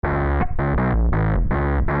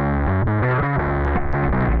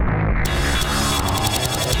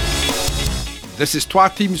This is Twa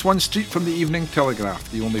Teams One Street from the Evening Telegraph,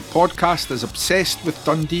 the only podcast as obsessed with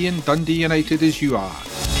Dundee and Dundee United as you are.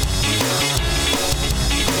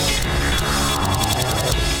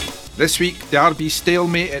 This week, Derby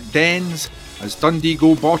stalemate at Dens as Dundee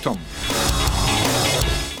go bottom.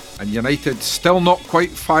 And United still not quite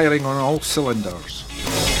firing on all cylinders.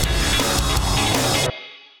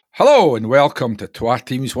 Hello and welcome to Twa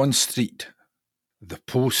Teams One Street, the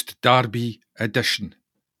post-Derby edition.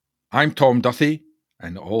 I'm Tom Duthie,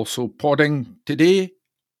 and also podding today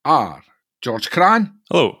are George Cran.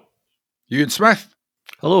 Hello. Ewan Smith.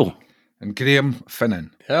 Hello. And Graham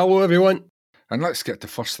Finnan. Hello, everyone. And let's get to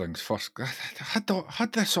first things first. I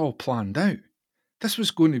had this all planned out. This was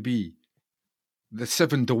going to be the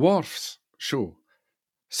Seven Dwarfs show.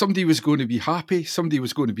 Somebody was going to be happy, somebody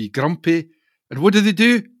was going to be grumpy, and what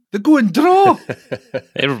do? They go and draw.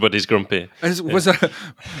 Everybody's grumpy. Was there a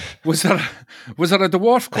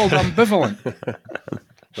dwarf called Ambivalent?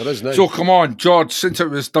 There is now. So come on, George, since it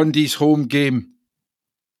was Dundee's home game,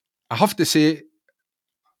 I have to say,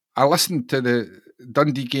 I listened to the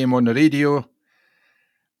Dundee game on the radio,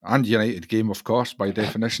 and United game, of course, by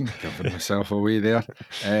definition, giving myself away there,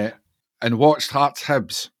 and watched Hearts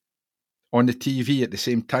Hibs on the TV at the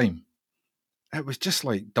same time. It was just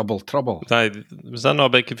like double trouble. Was that not a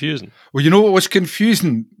bit confusing? Well, you know what was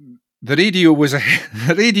confusing? The radio was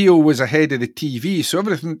ahead of the TV, so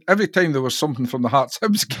every time there was something from the Hearts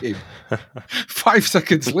Hibs game, 5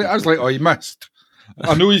 seconds later, I was like, "Oh, he missed."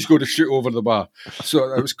 I know he's going to shoot over the bar,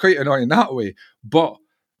 so it was quite annoying that way. But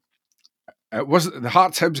it wasn't. The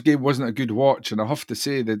Hearts Hibs game wasn't a good watch, and I have to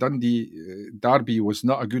say the Dundee Derby was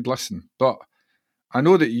not a good listen. But I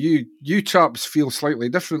know that you chaps feel slightly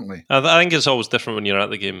differently. I think it's always different when you're at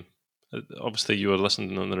the game. Obviously, you were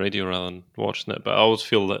listening on the radio rather than watching it, but I always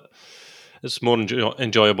feel that it's more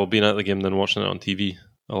enjoyable being at the game than watching it on TV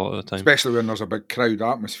a lot of the time. Especially when there's a big crowd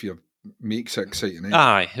atmosphere, makes it exciting. Eh?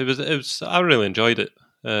 Aye, it was. I really enjoyed it.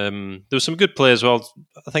 There was some good play as well.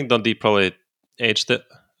 I think Dundee probably edged it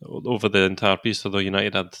over the entire piece, although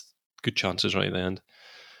United had good chances right at the end.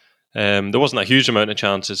 There wasn't a huge amount of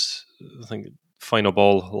chances. I think final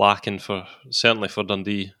ball lacking certainly for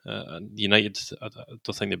Dundee. United, I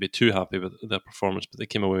don't think they'd be too happy with their performance, but they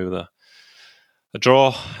came away with a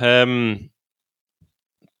draw.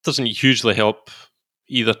 Doesn't hugely help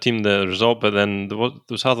either team, the result, but then there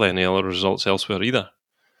was hardly any other results elsewhere either.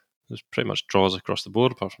 It was pretty much draws across the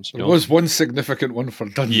board apart from St. Johnstone. There was one significant one for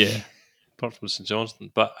Dundee. Yeah, apart from St. Johnstone.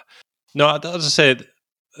 But no, as I said,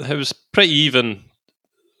 it was pretty even,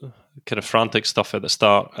 kind of frantic stuff at the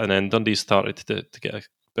start, and then Dundee started to get a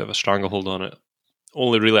bit of a stranglehold on it.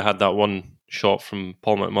 Only really had that one shot from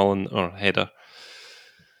Paul McMullen, or header,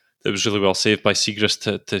 that was really well saved by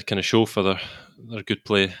Siegrist to kind of show for their good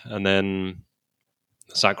play. And then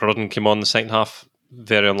Zach Rudden came on the second half,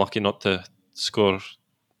 very unlucky not to score.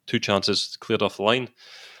 2 chances cleared off the line.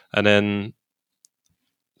 And then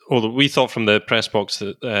we thought from the press box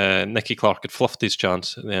that Nicky Clark had fluffed his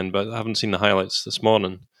chance at the end, but I haven't seen the highlights this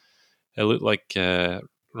morning. It looked like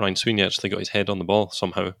Ryan Sweeney actually got his head on the ball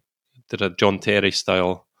somehow. Did a John Terry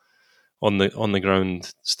style on the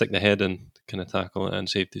ground, stick the head in, kind of tackle it and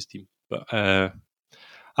saved his team. But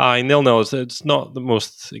 0-0, it's not the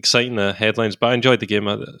most exciting headlines, but I enjoyed the game.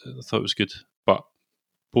 I thought it was good. But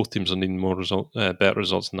both teams are needing better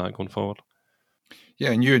results than that going forward.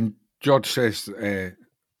 Yeah, and you and George says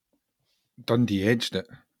Dundee edged it.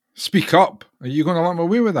 Speak up. Are you going to let him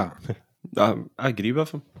away with that? I agree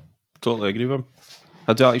with him. Totally agree with him.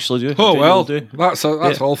 I do actually do. Oh well, that's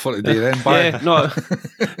all for today then. Bye. Yeah,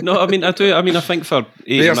 no. I mean, I do. I mean, I think for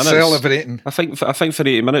 80 minutes, celebrating. I think for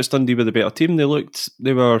 80 minutes, Dundee were the better team. They were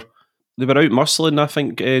out muscling. I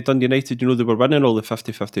think Dundee United. They were winning all the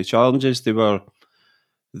 50-50 challenges. They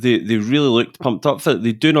really looked pumped up for it.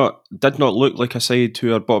 They did not look like a side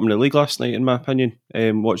who are bottom of the league last night, in my opinion.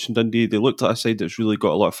 Watching Dundee, they looked like a side that's really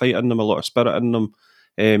got a lot of fight in them, a lot of spirit in them.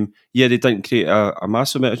 They didn't create a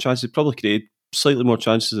massive amount of chances. They probably created slightly more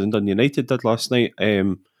chances than Dundee United did last night.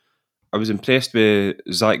 I was impressed with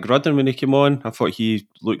Zach Rudden when he came on. I thought he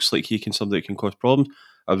looks like he can somebody that can cause problems.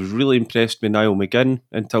 I was really impressed with Niall McGinn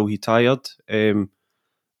until he tired.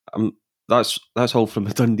 That's all from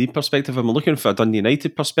a Dundee perspective. I'm looking for a Dundee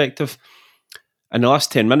United perspective. In the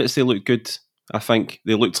last 10 minutes, they looked good. I think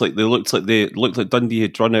they looked like Dundee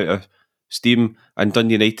had run out of steam, and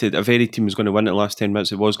Dundee United, if any team was going to win in the last 10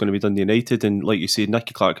 minutes, it was going to be Dundee United. And like you said,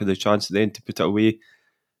 Nicky Clark had the chance at the end to put it away.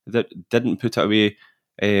 That didn't put it away.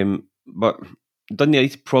 But Dundee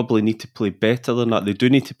United probably need to play better than that. They do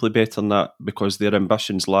need to play better than that because their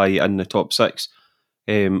ambitions lie in the top 6.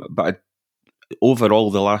 But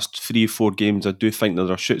overall, the last 3-4 games, I do think that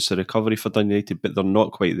there are shoots of recovery for Dundee United, but they're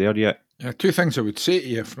not quite there yet. Yeah, two things I would say to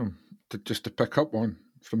you just to pick up on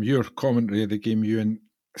from your commentary of the game, Ewan.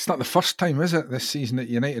 It's not the first time, is it, this season that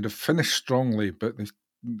United have finished strongly, but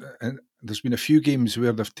there's been a few games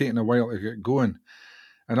where they've taken a while to get going.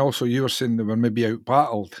 And also, you were saying they were maybe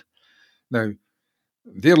out-battled. Now,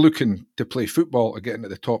 they're looking to play football to get into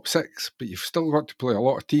the top 6, but you've still got to play a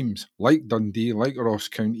lot of teams like Dundee, like Ross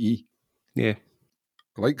County,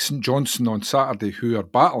 like St Johnstone on Saturday, who are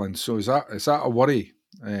battling. So is that a worry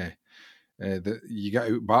that you get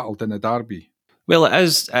out-battled in a derby? Well, it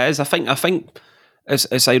is. I think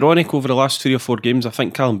it's ironic over the last 3 or 4 games. I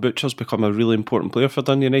think Callum Butcher's become a really important player for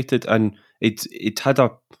Dundee United, and it had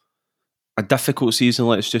a difficult season,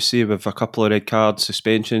 let's just say, with a couple of red cards,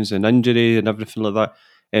 suspensions and injury and everything like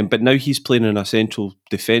that. But now he's playing in a central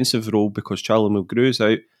defensive role because Charlie Mulgrew's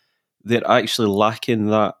out. They're actually lacking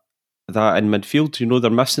that in midfield. You know, they're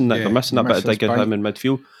missing that. They're missing a bit of digging him in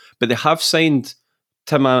midfield. But they have signed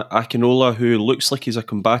Tim Akinola, who looks like he's a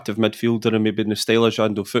combative midfielder and maybe in the style of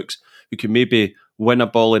Jandel Fuchs, who can maybe win a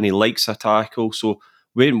ball and he likes a tackle. So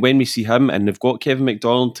when we see him, and they've got Kevin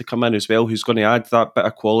McDonald to come in as well, who's going to add that bit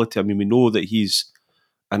of quality. I mean, we know that he's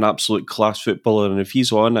an absolute class footballer, and if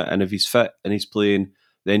he's on it and if he's fit and he's playing,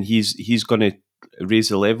 then he's going to raise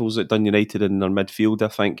the levels at Dundee United in their midfield, I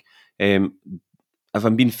think. If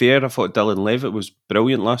I'm being fair, I thought Dylan Levitt was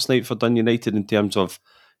brilliant last night for Dundee United in terms of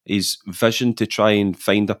his vision to try and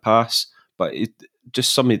find a pass, but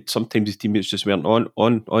sometimes his teammates just weren't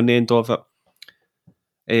on the end of it.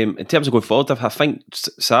 In terms of going forward, I think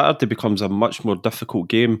Saturday becomes a much more difficult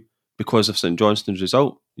game because of St Johnstone's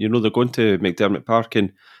result. You know, they're going to McDermott Park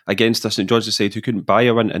and against a St Johnstone side who couldn't buy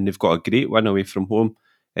a win, and they've got a great win away from home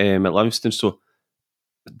at Livingston. So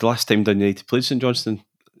the last time Dundee United played St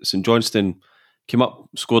Johnstone came up,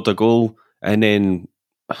 scored a goal, and then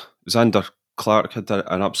Xander Clark had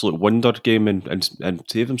an absolute wonder game and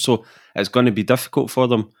saved them. So it's going to be difficult for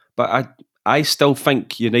them. But I still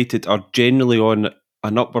think United are generally on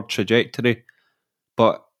an upward trajectory.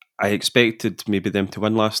 But I expected maybe them to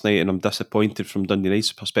win last night, and I'm disappointed from Dundee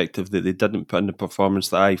United's perspective that they didn't put in the performance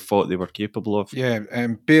that I thought they were capable of. Yeah,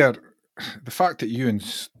 Bear, the fact that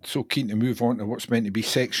Ewan's so keen to move on to what's meant to be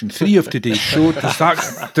Section 3 of today's show, does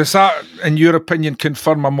that, in your opinion,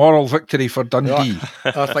 confirm a moral victory for Dundee?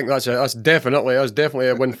 I think that's definitely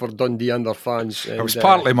a win for Dundee and their fans. And, it was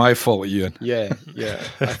partly my fault, Ewan. Yeah,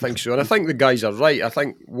 I think so. And I think the guys are right. I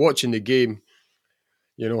think watching the game,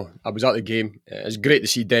 you know, I was at the game. It's great to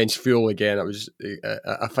see Dens full again. It was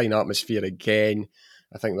a fine atmosphere again.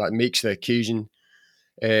 I think that makes the occasion.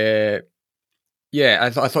 I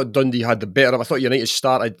thought Dundee had the better. I thought United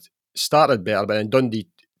started better, but then Dundee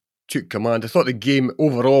took command. I thought the game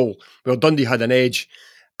overall, well, Dundee had an edge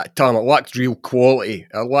at time. It lacked real quality.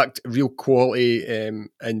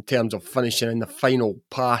 In terms of finishing in the final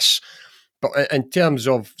pass. But in terms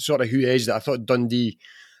of sort of who edged it, I thought Dundee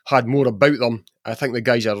had more about them. I think the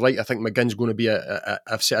guys are right. I think McGinn's going to be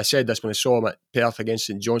I said this when I saw him at Perth against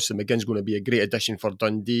St Johnstone. McGinn's going to be a great addition for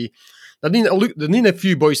Dundee. They need a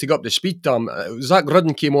few boys to go up to speed. Zach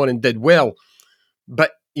Rudden came on and did well,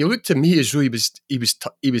 but he looked to me as though he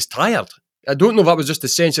was tired. I don't know if that was just the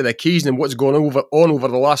sense of the occasion and what's gone on over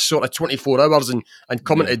the last sort of 24 hours and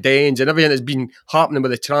coming to Dens and everything that's been happening with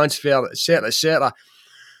the transfer, etc.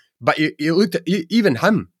 But he looked at even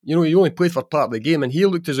him. You know, he only played for part of the game, and he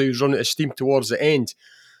looked as though he was running out of steam towards the end.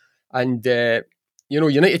 And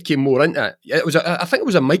United came more into it. I think it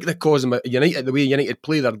was a microcosm of United, the way United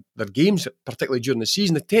play their games, particularly during the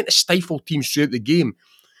season. They tend to stifle teams throughout the game,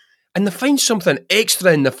 and they find something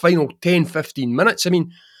extra in the final 10-15 minutes. I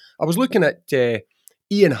mean, I was looking at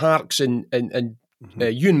Ian Harkes and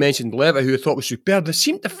Ewan mentioned Levitt, who I thought was superb. They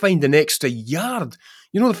seemed to find an extra yard.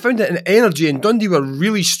 You know, they found it in energy, and Dundee were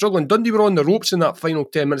really struggling. Dundee were on the ropes in that final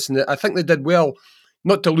 10 minutes, and I think they did well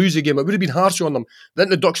not to lose the game. It would have been harsh on them. The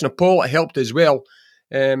introduction of Paul helped as well.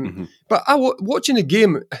 But watching the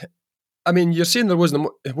game, I mean, you're saying it wasn't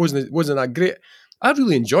that great. I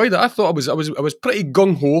really enjoyed it. I thought I was pretty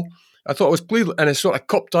gung ho. I thought it was played in a sort of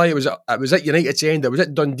cup tie. It was at United's end. It was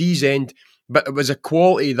at Dundee's end, but it was a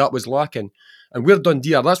quality that was lacking. And where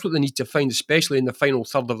Dundee are, that's what they need to find, especially in the final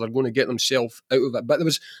third, if they're going to get themselves out of it. But there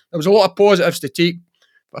was a lot of positives to take.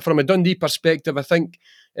 But from a Dundee perspective, I think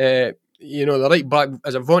the right back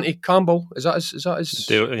is it Vontae Campbell? Is that his?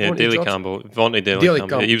 Daly Campbell. Vontae Daly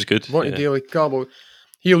Campbell. Yeah, he was good. Vontae Daly Campbell.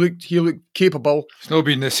 He looked capable. It's not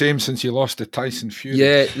been the same since you lost to Tyson Fury.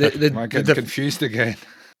 Yeah, I'm getting confused again.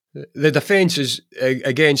 The defence is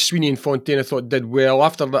again Sweeney and Fontaine I thought did well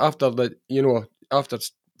after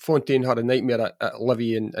Fontaine had a nightmare at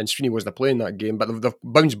Livy and Sweeney wasn't playing that game, but they've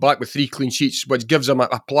bounced back with 3 clean sheets, which gives them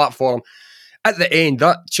a platform. At the end,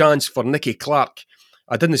 that chance for Nicky Clark,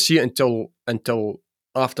 I didn't see it until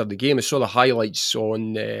after the game. I saw the highlights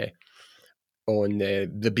on the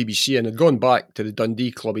BBC, and I'd gone back to the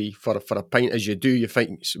Dundee clubby for a pint, as you do. You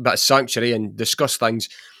find a bit of sanctuary and discuss things,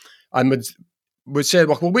 and would say,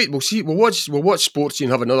 well, we'll wait, we'll watch Sportsy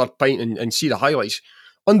and have another pint and see the highlights.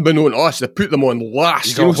 Unbeknown to us, they put them on last.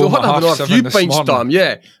 You got home at having a 7:30 few this pints, morning. Tom.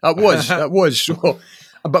 Yeah, that was. So,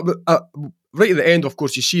 but right at the end, of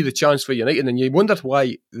course, you see the chance for United, and you wondered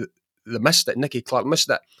why they missed it. Nicky Clark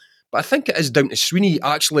missed it, but I think it is down to Sweeney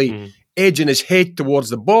actually edging his head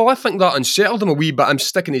towards the ball. I think that unsettled him a wee bit. I'm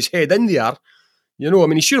sticking his head in there. You know, I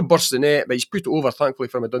mean, he should have burst the net, but he's put it over, thankfully,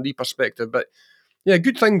 from a Dundee perspective. But yeah,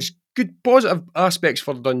 good things, good positive aspects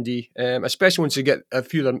for Dundee, especially once you get a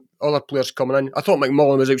few of the other players coming in. I thought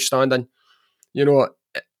McMullen was outstanding. You know,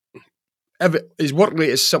 his work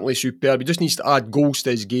rate is simply superb. He just needs to add goals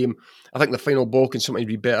to his game. I think the final ball can sometimes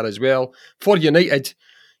be better as well. For United,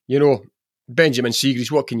 you know, Benjamin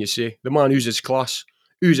Siegrist, what can you say? The man oozes class.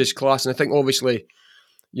 And I think, obviously,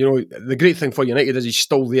 you know, the great thing for United is he's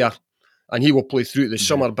still there and he will play through the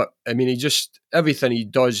summer. But, I mean, everything he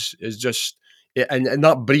does is just... And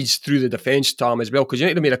that breeds through the defence, Tom, as well, because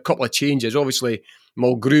United made a couple of changes. Obviously,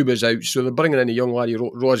 Mulgrew is out, so they're bringing in a young laddie,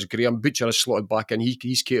 Ross Graham. Butcher is slotted back in,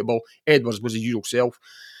 he's capable. Edwards was his usual self.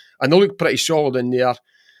 And they look pretty solid in there.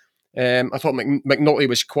 I thought McNulty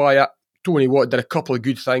was quiet. Tony Watt did a couple of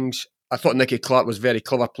good things. I thought Nicky Clark was very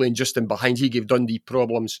clever playing just in behind. He gave Dundee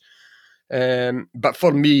problems. But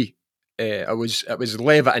for me, it was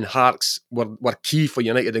Levitt and Harkes were key for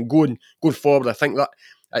United. And going forward, I think that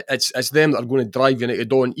it's them that are going to drive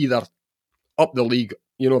United on either up the league.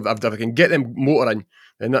 You know, if they can get them motoring,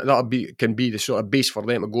 then that can be the sort of base for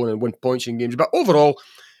them to go and win points in games. But overall,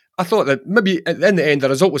 I thought that maybe in the end the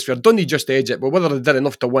result was fair. Dundee just edged it, but whether they did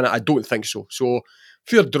enough to win it, I don't think so. So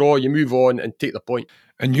fair draw, you move on and take the point.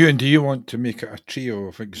 And do you want to make it a trio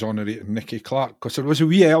of exonerating Nicky Clark? Because there was a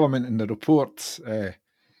wee element in the report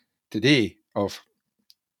today of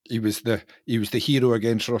he was the hero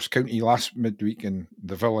against Ross County last midweek and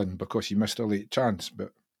the villain because he missed a late chance.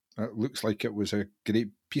 But it looks like it was a great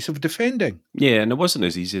piece of defending. Yeah, and it wasn't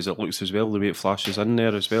as easy as it looks as well, the way it flashes in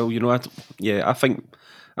there as well. You know, I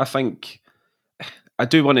think I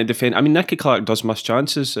do want to defend. I mean, Nicky Clark does miss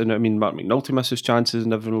chances, and I mean, Mark McNulty misses chances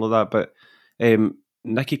and everything like that, but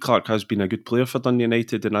Nicky Clark has been a good player for Dundee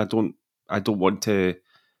United, and I don't want to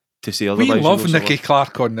say otherwise. We love Nicky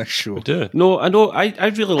Clark on this show. We do. No, I know. I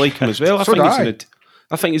really like him as well.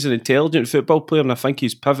 I think he's an intelligent football player, and I think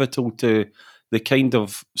he's pivotal to the kind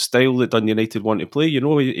of style that Dundee United want to play. You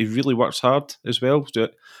know, he really works hard as well.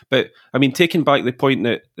 But I mean, taking back the point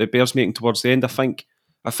that Bear's making towards the end, I think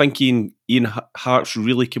Ian Harkes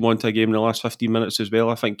really came onto a game in the last 15 minutes as well.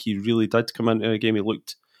 I think he really did come into a game. He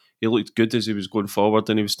looked good as he was going forward,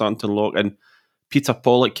 and he was starting to unlock. And Peter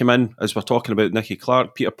Pollock came in, as we're talking about Nicky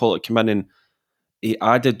Clark. Peter Pollock came in and he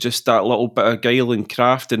added just that little bit of guile and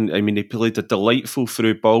craft. And I mean, he played a delightful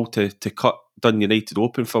through ball to cut Dundee United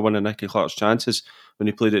open for one of Nicky Clark's chances when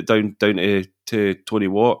he played it down to Tony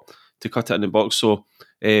Watt to cut it in the box. So,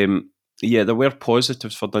 yeah, there were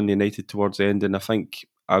positives for Dundee United towards the end, and I think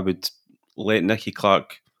I would let Nicky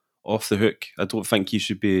Clark off the hook. I don't think he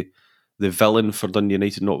should be the villain for Dundee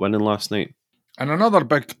United not winning last night. And another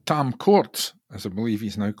big Tam Courts, as I believe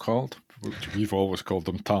he's now called, which we've always called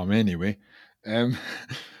him Tam anyway. But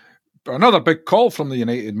another big call from the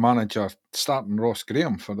United manager starting Ross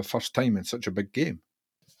Graham for the first time in such a big game.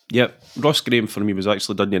 Yep, Ross Graham for me was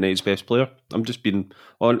actually Dundee United's best player. I'm just being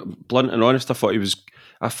blunt and honest. I thought he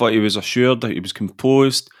was assured, that he was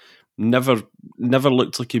composed. Never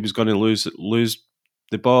looked like he was going to lose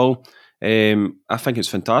the ball. I think it's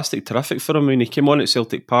fantastic, terrific for him. I mean, he came on at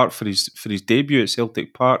Celtic Park for his debut at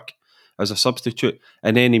Celtic Park as a substitute,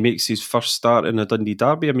 and then he makes his first start in a Dundee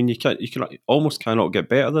derby. I mean, you can almost cannot get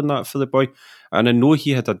better than that for the boy. And I know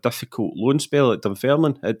he had a difficult loan spell at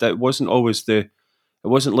Dunfermline. It wasn't always it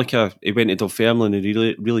wasn't like he went to Dunfermline and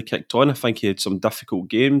he really kicked on. I think he had some difficult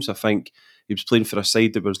games. I think he was playing for a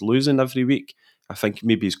side that was losing every week. I think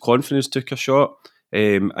maybe his confidence took a shot.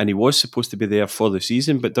 And he was supposed to be there for the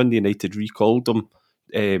season, but Dundee United recalled him,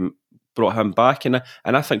 brought him back, and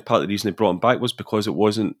I think part of the reason they brought him back was because it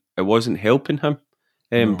wasn't helping him.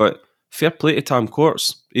 No. But fair play to Tam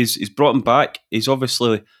Courts. He's brought him back. He's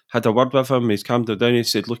obviously had a word with him. He's calmed him down. He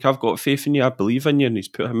said, "Look, I've got faith in you. I believe in you," and he's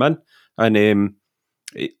put him in. And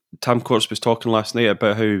Tam Courts was talking last night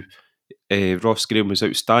about how Ross Graham was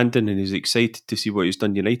outstanding, and he's excited to see what his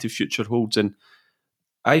Dundee United future holds. And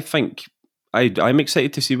I think I'm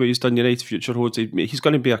excited to see what he's done United future holds. He's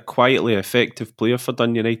going to be a quietly effective player for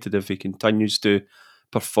Dundee United if he continues to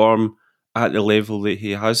perform at the level that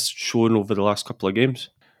he has shown over the last couple of games.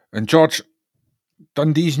 And George,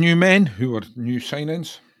 Dundee's new men, who are new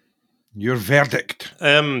signings, your verdict?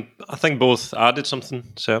 I think both added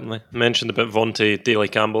something, certainly. I mentioned about Vontae Daly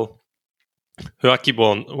Campbell, who I keep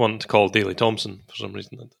wanting to call Daly Thompson for some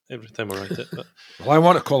reason every time I write it. But well, I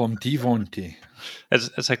want to call him Devontae.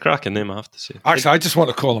 It's a cracking name, I have to say. Actually, I just want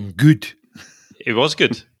to call him Good. It was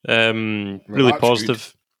good. Really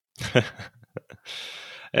positive.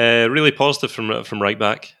 Really positive from right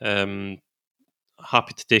back.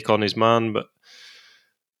 Happy to take on his man, but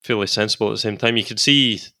fairly sensible at the same time. You could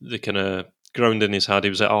see the kind of grounding he's had. He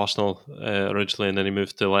was at Arsenal originally, and then he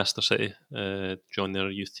moved to Leicester City, joined their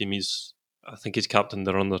youth team. I think he's captained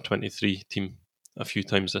their under-23 team a few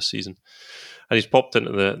times this season, and he's popped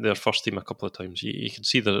into their first team a couple of times. You can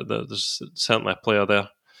see that there's certainly a player there.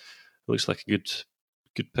 Looks like a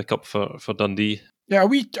good pickup for Dundee. Yeah, are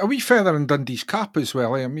we feather in Dundee's cap as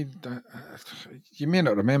well? I mean, you may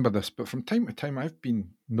not remember this, but from time to time I've been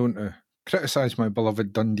known to criticise my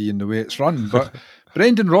beloved Dundee and the way it's run. But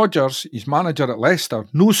Brendan Rodgers, he's manager at Leicester,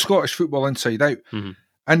 knows Scottish football inside out,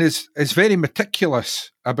 and is very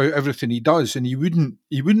meticulous about everything he does. And he wouldn't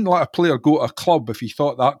let a player go to a club if he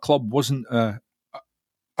thought that club wasn't a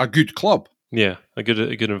good club. Yeah, a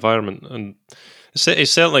good environment, and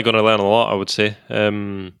he's certainly going to learn a lot, I would say.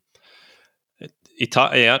 He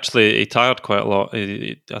tired quite a lot.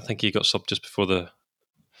 I think he got subbed just before the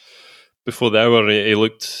hour. He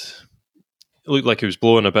looked like he was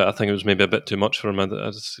blowing a bit. I think it was maybe a bit too much for him.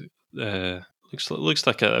 Looks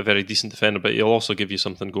like a very decent defender, but he'll also give you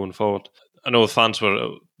something going forward. I know the fans were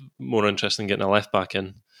more interested in getting a left back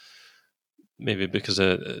in, maybe because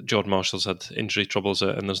Jordan Marshall's had injury troubles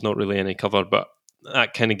and there's not really any cover, but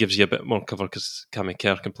that kind of gives you a bit more cover because Cammy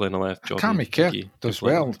Kerr can play on the left. Cammy Kerr does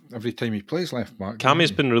well every time he plays left back.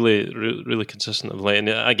 Cammy's been really consistent of late, and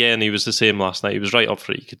again he was the same last night. He was right up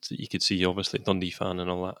for it. You could see obviously Dundee fan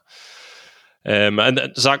and all that. And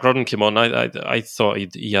Zach Rudden came on. I thought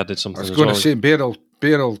he added something. I was going to say Beryl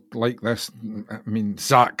like this. I mean,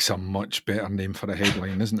 Zach's a much better name for a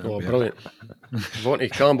headline, isn't it? Oh, brilliant!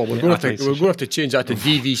 Vontae Campbell. We're going to have to change that to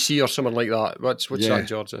DVC or something like that. What's that,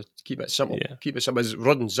 George? Keep it simple. Yeah. Keep it simple. Is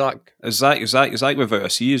Rudden Zach? Is Zach without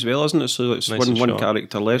a C as well, isn't it? So it's nice one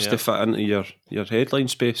character less to fit into your headline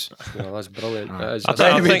space. Well, that's brilliant.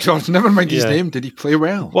 Anyway, George, never mind his name. Did he play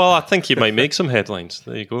well? Well, I think he might make some headlines.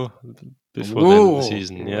 There you go. Before the end of the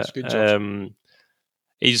season, that's good, George.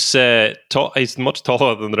 He's much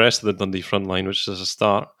taller than the rest of the Dundee front line, which is a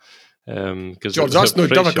start. George, that's no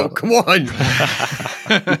difficult. Come on.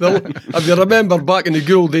 If you remember back in the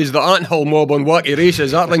good old days, the Anthill mob on wacky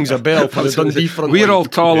races, that rings a bell for the Dundee front line. We're all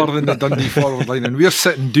taller than the Dundee forward line, and we're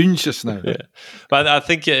sitting dunes just now. Yeah. But I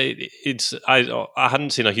think I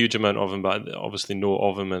hadn't seen a huge amount of him, but I obviously know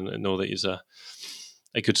of him and know that he's a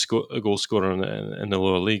good goal scorer in the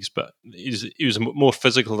lower leagues. But he was more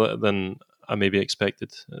physical than I maybe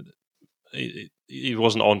expected. He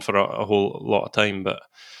wasn't on for a whole lot of time, but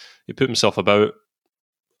he put himself about,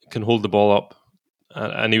 can hold the ball up,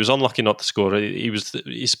 and he was unlucky not to score.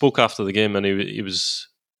 He spoke after the game, and he was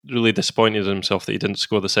really disappointed in himself that he didn't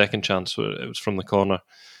score the second chance. Where it was from the corner.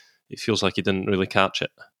 He feels like he didn't really catch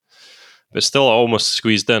it, but still almost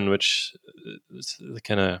squeezed in, which is the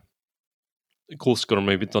kind of goal scorer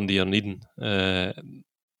maybe Dundee are needing. The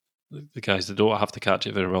guys that don't have to catch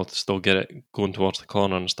it very well to still get it going towards the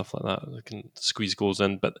corner and stuff like that. They can squeeze goals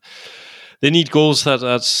in, but they need goals.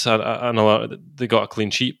 That's I know they got a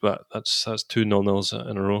clean sheet, but that's 2 0-0s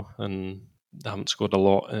in a row, and they haven't scored a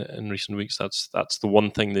lot in recent weeks. That's the one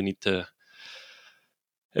thing they need to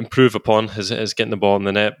improve upon is getting the ball in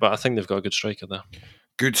the net. But I think they've got a good striker there.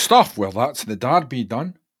 Good stuff. Well, that's the derby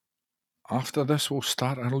done. After this, we'll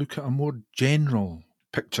start a look at a more general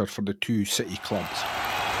picture for the two city clubs.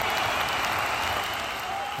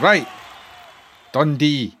 Right,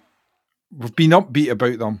 Dundee. We've been upbeat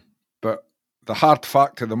about them, but the hard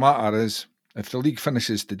fact of the matter is, if the league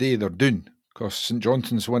finishes today, they're done. Because St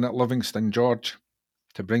Johnstone's win at Livingston, George,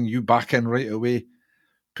 to bring you back in right away,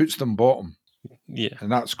 puts them bottom. Yeah.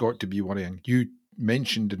 And that's got to be worrying. You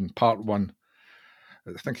mentioned in part one,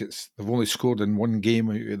 I think they've only scored in one game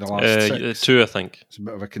out of the last 6. 2, I think. It's a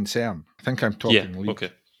bit of a concern. I think I'm talking league. Okay.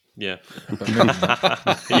 Yeah.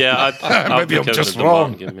 Maybe I'm just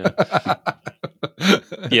wrong.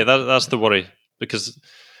 Yeah, that's the worry, because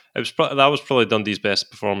that was probably Dundee's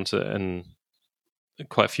best performance in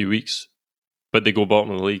quite a few weeks, but they go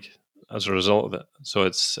bottom of the league as a result of it. So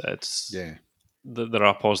it's there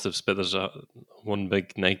are positives, but there's one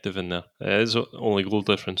big negative in there. It is only goal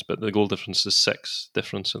difference, but the goal difference is 6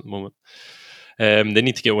 difference at the moment. They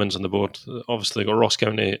need to get wins on the board. Obviously, got Ross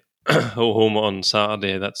County at home on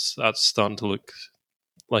Saturday. That's starting to look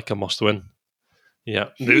like a must-win. Yeah,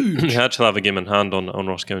 they actually have a game in hand on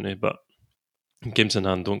Ross County, but games in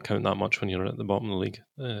hand don't count that much when you're at the bottom of the league,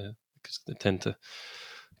 because they tend to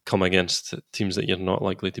come against teams that you're not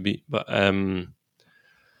likely to beat. But that's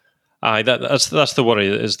the worry,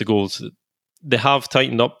 is the goals. They have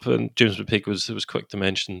tightened up, and James McPake was quick to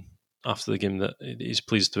mention after the game that he's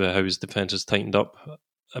pleased with how his defence has tightened up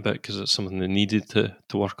a bit, because it's something they needed to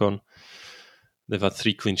work on. They've had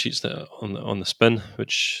 3 clean sheets on the spin,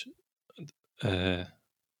 which has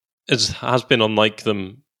been unlike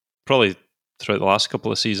them probably throughout the last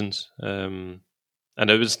couple of seasons. And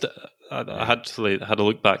it was, I had a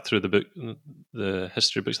look back through the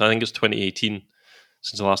history books. I think it's 2018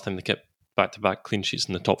 since the last time they kept back-to-back clean sheets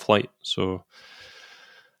in the top flight. So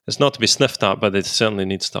it's not to be sniffed at, but they certainly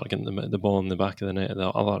need to start getting the ball in the back of the net at the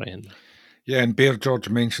other end. Yeah, and Bear George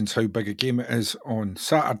mentions how big a game it is on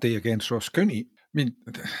Saturday against Ross County. I mean,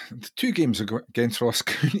 the 2 games against Ross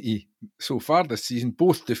County so far this season,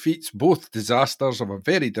 both defeats, both disasters of a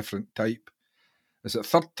very different type. Is it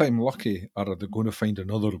third time lucky, or are they going to find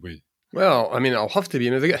another way? Well, I mean, I'll have to be.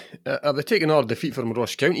 If they take another defeat from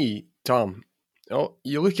Ross County, Tom,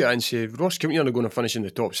 you look at it and say, Ross County are going to finish in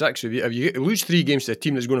the top 6. If you lose 3 games to a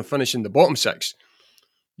team that's going to finish in the bottom 6,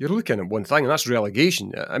 you're looking at one thing, and that's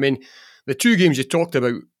relegation. I mean, the 2 games you talked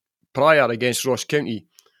about prior against Ross County,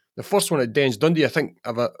 the first one at Dens, Dundee, I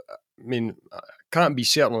can't be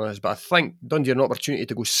certain on this, but I think Dundee had an opportunity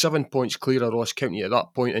to go 7 points clear of Ross County at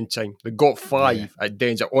that point in time. They got 5 at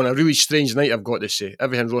Dens on a really strange night, I've got to say.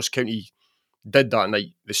 Everything Ross County did that night,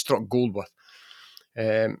 they struck gold with.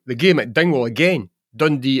 The game at Dingwall again,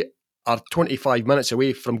 Dundee are 25 minutes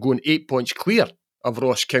away from going 8 points clear of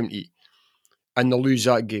Ross County, and they'll lose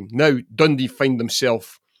that game. Now, Dundee find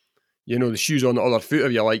themselves, the shoes on the other foot,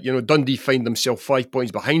 if you like. Dundee find themselves 5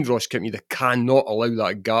 points behind Ross County. They cannot allow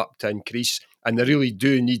that gap to increase, and they really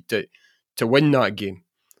do need to win that game.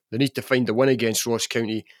 They need to find the win against Ross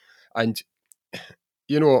County. And,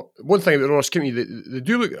 one thing about Ross County, they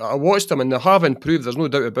do look, I watched them and they have improved, there's no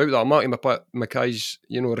doubt about that. Marty Mackay's,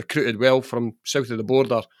 recruited well from south of the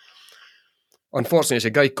border. Unfortunately, it's a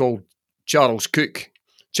guy called Charles Cook.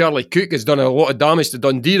 Charlie Cook has done a lot of damage to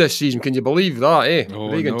Dundee this season. Can you believe that, eh?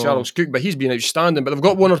 Reagan, no. Charles Cook, but he's been outstanding. But they've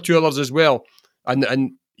got 1 or 2 others as well.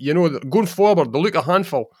 And going forward, they look a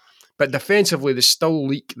handful. But defensively, they still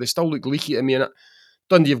look leaky to me. And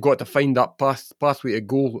Dundee have got to find that pathway to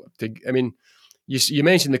goal. You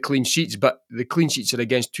mentioned the clean sheets, but the clean sheets are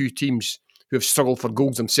against 2 teams who have struggled for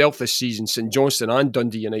goals themselves this season, St Johnstone and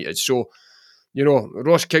Dundee United. So,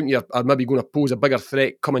 Ross County are maybe going to pose a bigger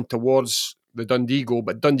threat coming towards the Dundee goal,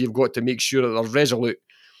 but Dundee have got to make sure that they're resolute,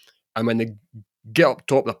 and when they get up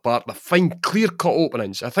top of the park, they find clear-cut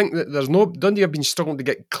openings. I think that Dundee have been struggling to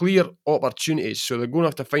get clear opportunities, so they're going to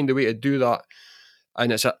have to find a way to do that,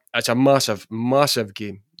 and it's a massive, massive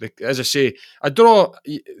game. As I say, a draw,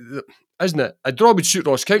 isn't it? A draw would suit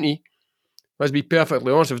Ross County. Let's be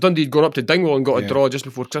perfectly honest. If Dundee had gone up to Dingwall and got a draw just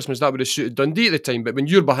before Christmas, that would have suited Dundee at the time. But when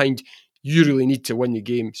you're behind, you really need to win the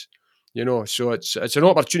games. So it's an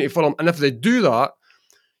opportunity for them. And if they do that,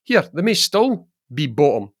 they may still be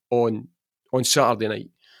bottom on Saturday night,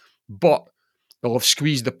 but they'll have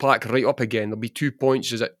squeezed the pack right up again. There'll be 2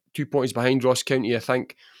 points. Is it 2 points behind Ross County, I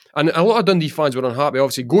think? And a lot of Dundee fans were unhappy.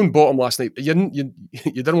 Obviously, going bottom last night, you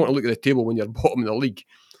didn't want to look at the table when you're bottom of the league,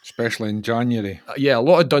 especially in January. A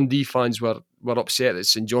lot of Dundee fans were upset that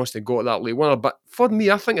St Johnstone got that late winner. But for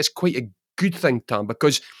me, I think it's quite a good thing, Tam,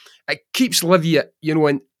 because it keeps Livy at,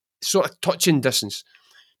 in sort of touching distance.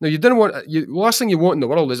 Now, you didn't want last thing you want in the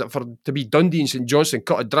world is to be Dundee and St Johnstone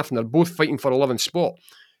cut adrift, and they're both fighting for 11th spot.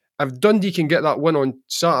 If Dundee can get that win on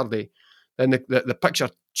Saturday, then the picture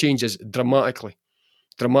changes dramatically,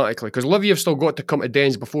 because Livy have still got to come to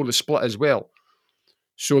Dens before the split as well.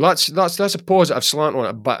 So that's a positive slant on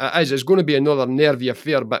it, but it's going to be another nervy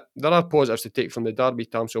affair. But there are positives to take from the derby,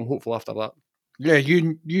 Tam. So I'm hopeful after that. Yeah,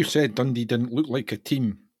 you said Dundee didn't look like a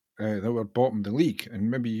team that were bottom of the league,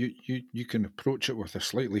 and maybe you can approach it with a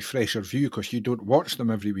slightly fresher view because you don't watch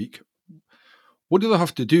them every week. What do they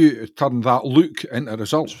have to do to turn that look into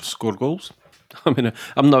results? Score goals. I mean,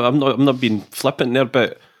 I'm not being flippant there,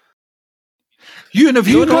 but have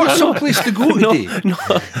you got someplace to go today? No,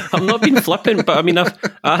 I'm not being flippant, but I mean, I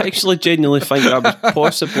actually genuinely think that was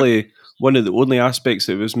possibly one of the only aspects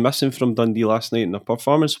that was missing from Dundee last night in their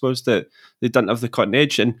performance, was that they didn't have the cutting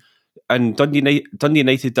edge. And Dundee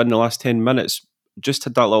United done the last 10 minutes just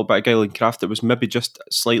had that little bit of guile craft that was maybe just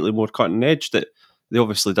slightly more cutting edge that they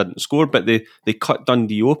obviously didn't score, but they cut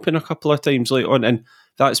Dundee open a couple of times late on, and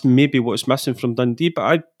that's maybe what's missing from Dundee.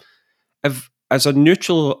 But as a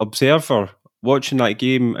neutral observer watching that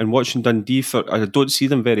game and watching Dundee, I don't see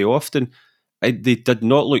them very often. They did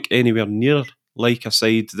not look anywhere near like a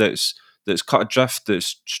side that's cut adrift,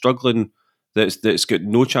 that's struggling, that's got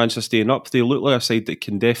no chance of staying up. They look like a side that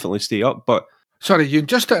can definitely stay up, but. Sorry, you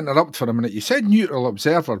just to interrupt for a minute. You said neutral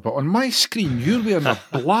observer, but on my screen you're wearing a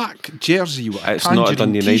black jersey with a it's not a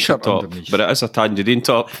Dundee United t-shirt top, underneath. but it is a Tangerine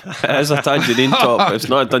top. It is a Tangerine top. It's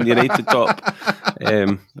not a Dundee United top.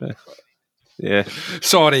 Yeah.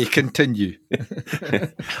 Sorry, continue.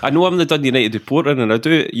 I know I'm the Dundee United reporter, and I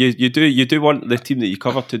do. You do want the team that you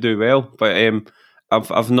cover to do well, but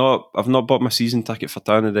I've not bought my season ticket for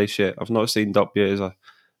Tannadice yet. I've not signed up yet as a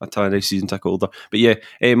Tannadice season ticket holder. But yeah,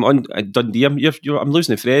 on Dundee, I'm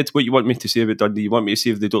losing the thread. What you want me to say about Dundee? You want me to say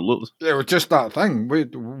if they don't look? Yeah, well, just that thing.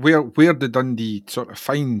 Where did Dundee sort of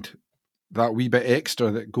find that wee bit extra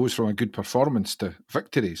that goes from a good performance to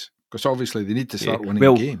victories? Because obviously they need to start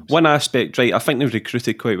winning games. One aspect, right? I think they've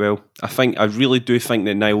recruited quite well. I really do think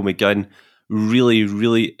that Niall McGinn really,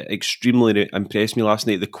 really extremely impressed me last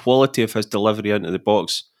night. The quality of his delivery into the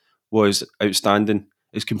box was outstanding.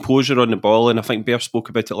 His composure on the ball, and I think Bear spoke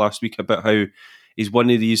about it last week about how he's one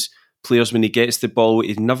of these players when he gets the ball,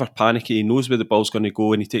 he's never panicky. He knows where the ball's going to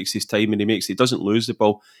go, and he takes his time and he doesn't lose the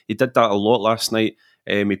ball. He did that a lot last night.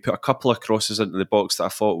 He put a couple of crosses into the box that I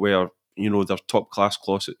thought were, they're top class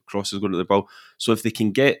crosses going to the ball. So if they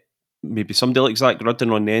can get maybe somebody like Zach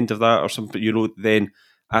Rudden on the end of that or something, then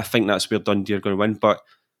I think that's where Dundee are going to win. But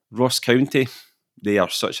Ross County, they are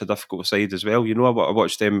such a difficult side as well. I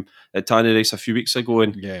watched them at Tannadice a few weeks ago,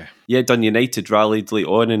 and Dundee United rallied late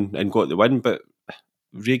on and got the win. But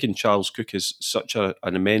Reagan Charles Cook is such an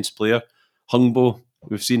immense player. Hungbo,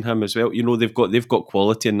 we've seen him as well. They've got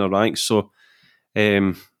quality in their ranks. So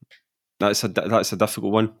that's a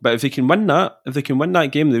difficult one. But if they can win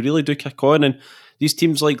that game, they really do kick on. And these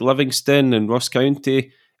teams like Livingston and Ross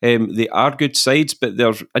County, they are good sides, but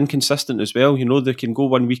they're inconsistent as well. They can go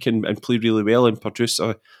one week and play really well and produce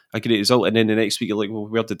a great result, and then the next week you're like, well,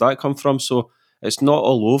 where did that come from? So it's not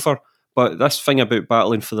all over. But this thing about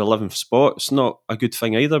battling for the 11th spot, it's not a good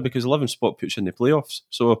thing either, because 11th spot puts you in the playoffs.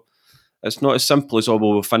 So it's not as simple as,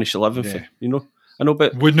 we'll finish 11th, I know,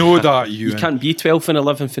 but we know that you can't be 12th and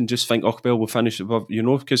 11th and just think, we'll finish above,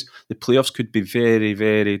 because the playoffs could be very,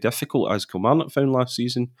 very difficult, as Kilmarnock found last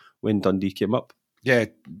season when Dundee came up. Yeah,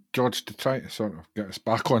 George, to try to sort of get us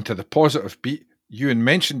back onto the positive beat, Ewan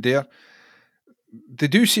mentioned there, they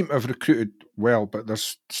do seem to have recruited well, but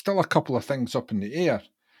there's still a couple of things up in the air.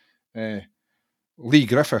 Lee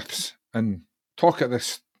Griffiths, and talk at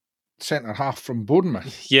this centre half from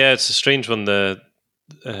Bournemouth. Yeah, it's a strange one, the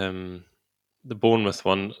Bournemouth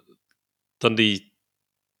one. Dundee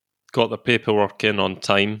got the paperwork in on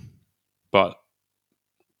time, but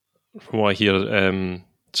from what I hear,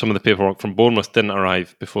 some of the paperwork from Bournemouth didn't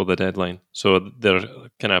arrive before the deadline. So they're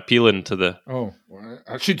kind of appealing to the... Oh,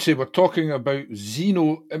 I should say we're talking about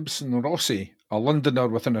Zeno Ibsen Rossi, a Londoner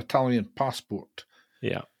with an Italian passport.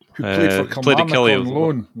 Yeah. Who played for Kilmarnock on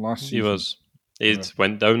loan last season. He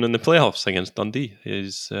went down in the playoffs against Dundee.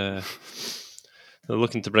 They're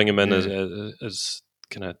looking to bring him in as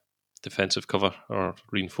kind of defensive cover or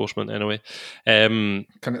reinforcement anyway. Can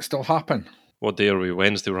it still happen? What day are we?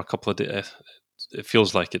 Wednesday. We're a couple of days. It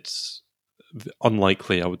feels like it's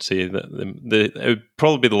unlikely, I would say. That it would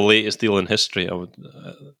probably be the latest deal in history.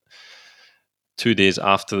 2 days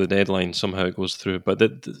after the deadline, somehow it goes through. But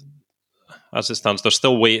as it stands, they're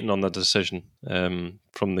still waiting on the decision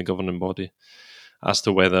from the governing body as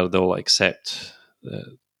to whether they'll accept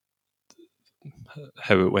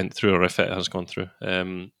how it went through or if it has gone through.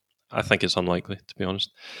 I think it's unlikely, to be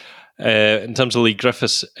honest. In terms of Lee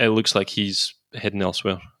Griffiths, it looks like he's heading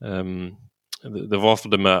elsewhere. They've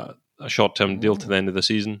offered him a short-term deal to the end of the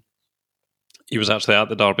season. He was actually at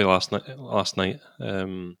the derby last night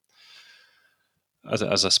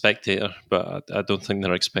as a spectator, but I don't think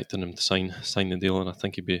they're expecting him to sign the deal, and I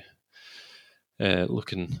think he'd be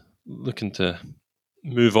looking to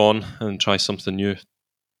move on and try something new.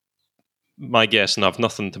 My guess, and I've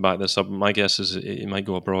nothing to back this up, my guess is he might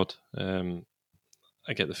go abroad.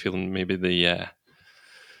 I get the feeling maybe the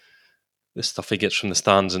stuff he gets from the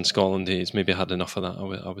stands in Scotland, he's maybe had enough of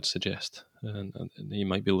that, I would suggest. And he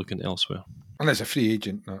might be looking elsewhere. And as a free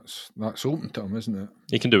agent, that's open to him, isn't it?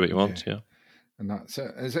 He can do what he wants, yeah. And that's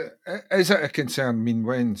it. Is it a concern? I mean,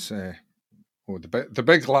 when's the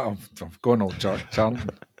big lot of gone all Charlton?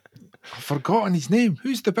 I've forgotten his name.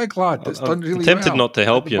 Who's the big lad that's done really tempted well? not to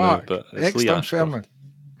help at the you now, back? but it's Lee Ashcroft.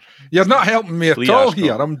 You're not helping me at Lee all Ashcroft.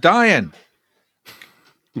 here. I'm dying.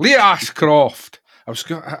 Lee Ashcroft.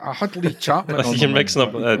 I had Lee Chapman. On You're my mixing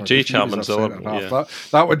mind, up but Jay if he was Chapman's a the centre other- half, yeah.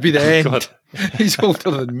 that would be the end. God. He's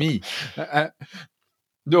older than me.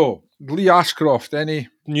 No, Lee Ashcroft. Any?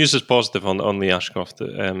 News is positive on Lee Ashcroft.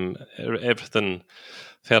 Everything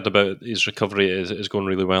I've heard about his recovery is going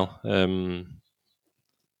really well.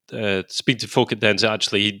 Speak to folk at Dens,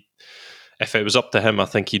 actually, if it was up to him, I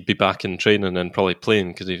think he'd be back in training and probably playing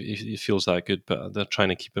because he feels that good. But they're trying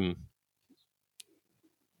to keep him,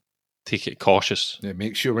 take it cautious. Yeah,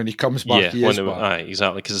 make sure when he comes back, he is back. Aye,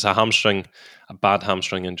 exactly, because it's a bad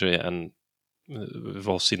hamstring injury, and we've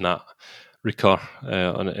all seen that recur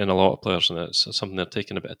in a lot of players, and it's something they're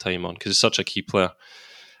taking a bit of time on because he's such a key player.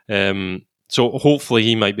 So hopefully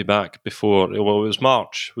he might be back before. Well, it was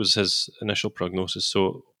March was his initial prognosis,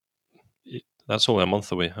 so that's only a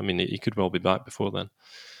month away. I mean, he could well be back before then,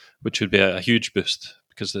 which would be a huge boost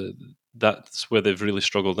because that's where they've really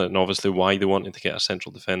struggled, and obviously why they wanted to get a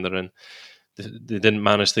central defender in. They didn't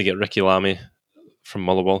manage to get Ricky Lamy from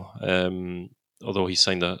Motherwell, although he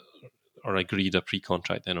signed or agreed a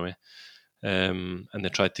pre-contract anyway. And they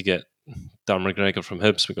tried to get Darren McGregor from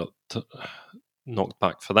Hibs. We got knocked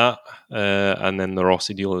back for that. And then the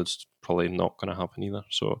Rossi deal is probably not going to happen either.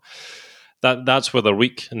 So that's where they're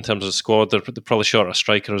weak in terms of the squad. They're probably short a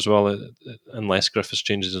striker as well, unless Griffiths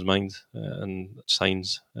changes his mind and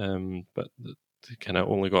signs. But they kind of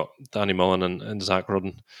only got Danny Mullen and Zach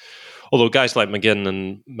Rudden. Although guys like McGinn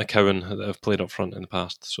and McCowan have played up front in the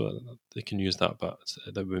past, so they can use that, but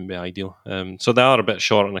that wouldn't be ideal. So they are a bit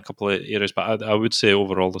short in a couple of areas, but I would say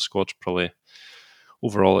overall the squad's probably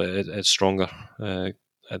it's stronger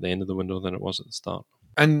at the end of the window than it was at the start.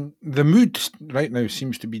 And the mood right now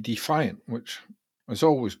seems to be defiant, which is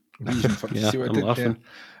always reason for Yeah, see what I I'm did laughing.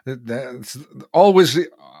 there? That's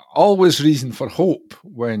always reason for hope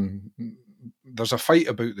when there's a fight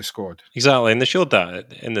about the squad. Exactly, and they showed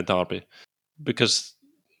that in the derby because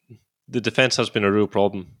the defence has been a real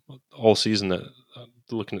problem all season.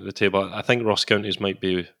 Looking at the table, I think Ross County's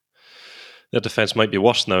their defence might be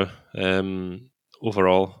worse now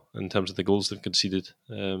overall in terms of the goals they've conceded.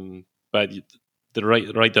 But they're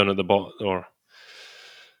right down at the bottom or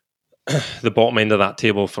the bottom end of that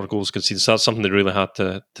table for goals conceded. So that's something they really had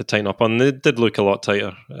to tighten up on. They did look a lot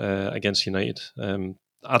tighter against United.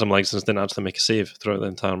 Adam Langston's didn't actually make a save throughout the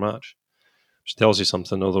entire match, which tells you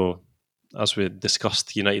something, although, as we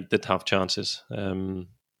discussed, United did have chances.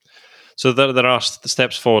 So there are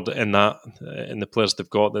steps forward in the players they've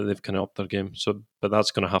got that they've kind of upped their game. So, but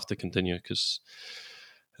that's going to have to continue because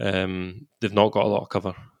they've not got a lot of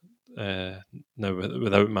cover now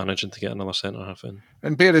without managing to get another centre half in.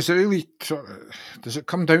 And Bear, does it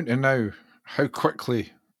come down to now how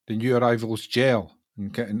quickly the new arrivals gel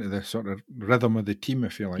and get into the sort of rhythm of the team,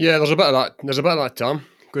 if you like? Yeah, there's a bit of that. There's a bit of that, Tom,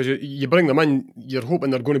 because you bring them in, you're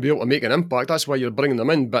hoping they're going to be able to make an impact. That's why you're bringing them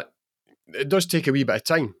in, but it does take a wee bit of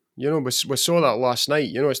time. You know, we saw that last night.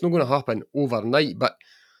 You know, it's not going to happen overnight, but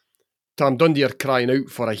Tom, Dundee are crying out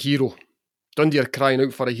for a hero.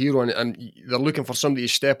 And they're looking for somebody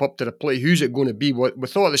to step up to the plate. Who's it going to be? We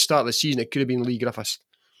thought at the start of the season it could have been Lee Griffiths.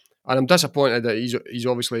 And I'm disappointed that he's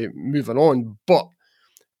obviously moving on, but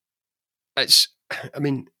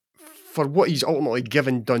for what he's ultimately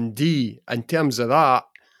given Dundee in terms of that,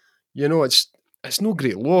 you know, it's no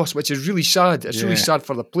great loss, which is really sad. It's really sad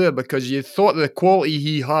for the player because you thought the quality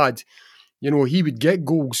he had, you know, he would get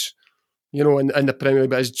goals, you know, in the Premier League,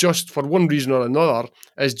 but it's just, for one reason or another,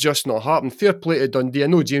 it's just not happened. Fair play to Dundee. I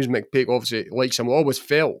know James McPake obviously likes him. I always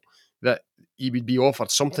felt that he would be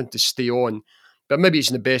offered something to stay on, but maybe it's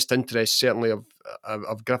in the best interest, certainly,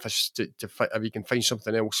 of Griffiths to if he can find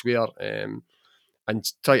something elsewhere and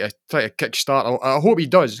try to kickstart. I hope he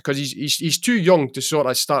does, because he's too young to sort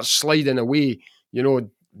of start sliding away, you know,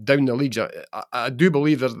 down the leagues. I do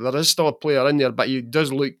believe there is still a player in there, but he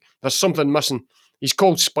does look, there's something missing. He's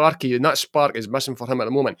called Sparky, and that spark is missing for him at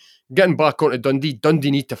the moment. Getting back onto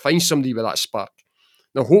Dundee need to find somebody with that spark.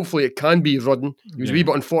 Now, hopefully it can be Rudden. He was a wee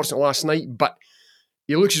bit unfortunate last night, but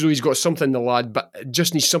he looks as though he's got something, the lad, but it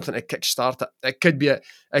just needs something to kickstart it. It could be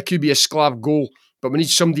a Sclav goal, but we need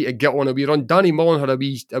somebody to get on a wee run. Danny Mullen had a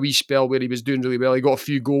wee spell where he was doing really well. He got a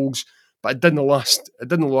few goals, but it didn't last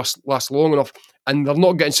long enough, and they're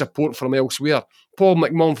not getting support from elsewhere. Paul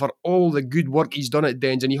McMullen, for all the good work he's done at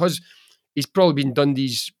Dens, and he's probably been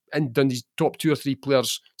Dundee's top 2 or 3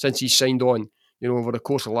 players since he signed on, you know, over the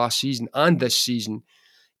course of last season and this season.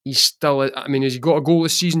 He's still, I mean, has he got a goal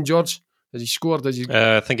this season, George? Has he scored?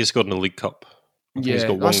 I think he scored in the League Cup. He's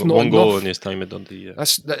got that's one goal enough. in his time at Dundee. Yeah.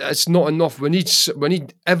 That's not enough. We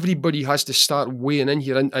need everybody has to start weighing in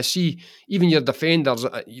here. And I see even your defenders,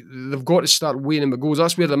 they've got to start weighing in with goals.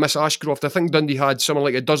 That's where they miss Ashcroft. I think Dundee had something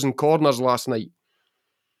like a dozen corners last night.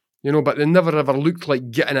 You know, but they never ever looked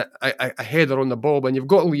like getting a header on the ball. When you've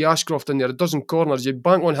got Lee Ashcroft in there, a dozen corners, you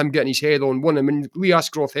bank on him getting his head on one. I mean, Lee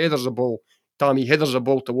Ashcroft headers the ball. Tammy headers the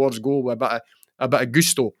ball towards goal with a bit of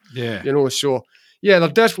gusto. Yeah. You know, so yeah, they're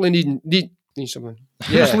definitely need something.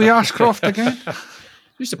 Who's Lee Ashcroft again? I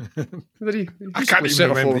can't even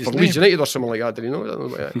remember his for Leeds name. United or something like that. Did you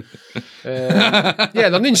know? Yeah,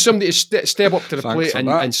 they're needing somebody to step up to the plate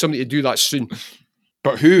and somebody to do that soon.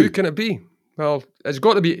 But who? Who can it be? Well, it's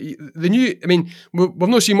got to be the new. I mean, we've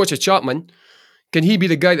not seen much of Chapman. Can he be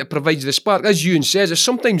the guy that provides the spark? As Ewan says, it's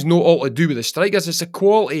sometimes not all to do with the strikers. It's the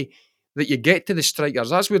quality that you get to the strikers.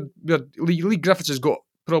 That's where Lee Griffiths has got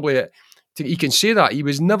probably. He can say that he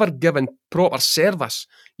was never given proper service.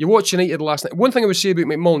 You watch United last night. One thing I would say about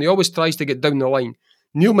McMullen, he always tries to get down the line.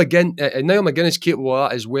 Niall McGinn is capable of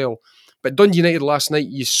that as well. But Dundee United last night,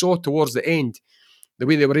 you saw towards the end the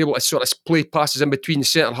way they were able to sort of play passes in between the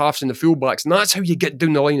centre halves and the fullbacks, and that's how you get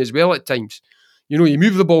down the line as well at times. You know, you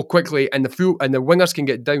move the ball quickly, and the wingers can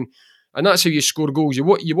get down, and that's how you score goals. You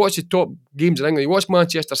watch the top games in England. You watch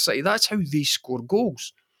Manchester City. That's how they score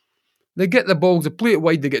goals. They get the ball, they play it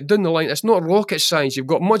wide, they get down the line. It's not rocket science. You've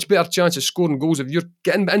got much better chance of scoring goals if you're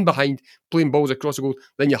getting in behind, playing balls across the goal,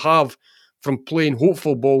 than you have from playing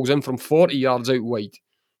hopeful balls in from 40 yards out wide.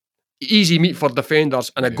 Easy meat for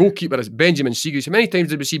defenders, and a goalkeeper is Benjamin Siegrist. How many times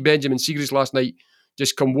did we see Benjamin Siegrist last night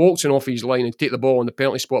just come waltzing off his line and take the ball on the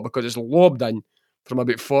penalty spot because it's lobbed in from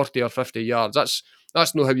about 40 or 50 yards? That's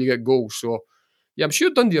not how you get goals. So, yeah, I'm sure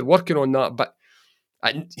Dundee are working on that, but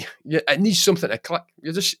it needs something to click.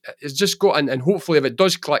 It's just got, and hopefully if it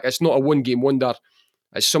does click, it's not a one-game wonder.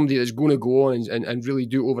 It's somebody that's going to go on and really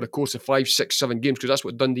do it over the course of 5, 6, 7 games, because that's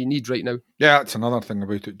what Dundee need right now. Yeah, that's another thing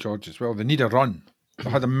about it, George, as well. They need a run. They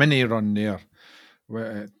had a mini run there.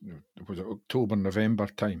 Was it October, November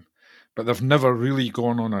time? But they've never really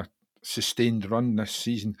gone on a sustained run this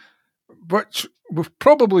season, which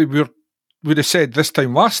would have said this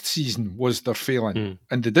time last season was their failing.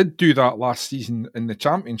 And they did do that last season in the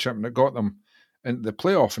Championship, and it got them into the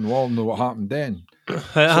playoff, and we all know what happened then.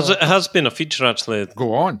 It has been a feature, actually.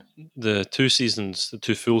 Go on. The two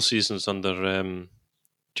full seasons under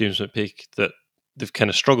James McPake, that they've kind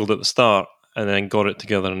of struggled at the start and then got it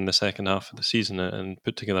together in the second half of the season and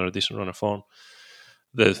put together a decent run of form.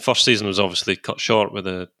 The first season was obviously cut short with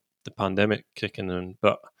the pandemic kicking in,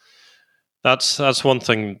 but that's one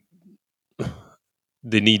thing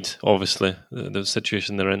they need, obviously, the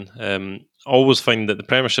situation they're in. Always find that the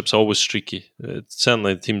Premiership's always streaky.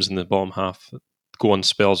 Certainly the teams in the bottom half go on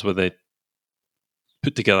spells where they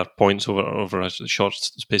put together points over a short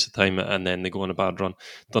space of time and then they go on a bad run.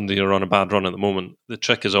 Dundee are on a bad run at the moment. The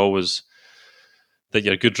trick is always that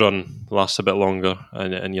your good run lasts a bit longer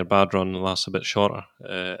and your bad run lasts a bit shorter.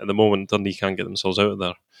 At the moment, Dundee can't get themselves out of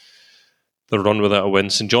their run without a win.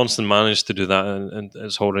 St Johnstone managed to do that and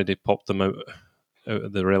it's already popped them out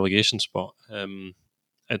of the relegation spot.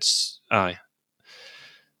 It's a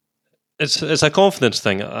confidence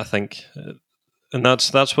thing, I think, and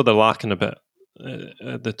that's what they're lacking a bit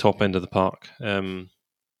at the top end of the park.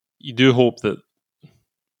 You do hope that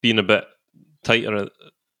being a bit tighter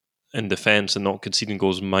in defence and not conceding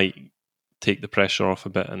goals might take the pressure off a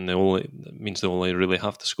bit, and it means they only really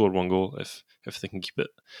have to score one goal if they can keep it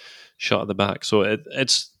shut at the back. So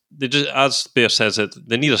they just, as Bear says,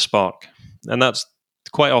 they need a spark, and that's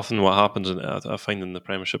quite often what happens. I find in the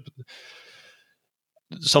Premiership,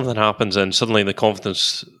 something happens and suddenly the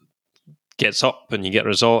confidence gets up and you get a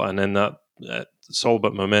result, and then it's all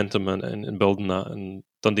about momentum and building that. And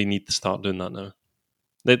Dundee need to start doing that now.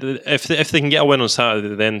 If they can get a win on Saturday,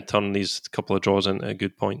 they then turn these couple of draws into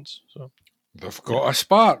good points. So they've got a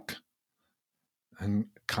spark, and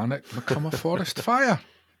can it become a forest fire?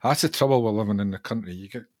 That's the trouble with living in the country. You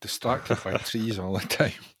get distracted by trees all the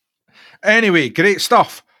time. Anyway, great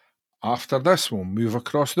stuff. After this, we'll move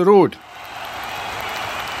across the road.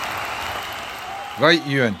 Right,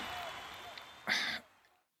 Ewan.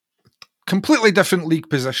 Completely different league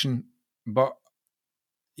position, but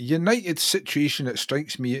United's situation, it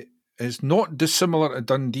strikes me, is not dissimilar to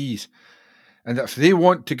Dundee's. And if they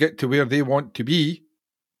want to get to where they want to be,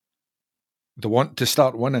 they want to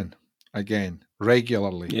start winning again,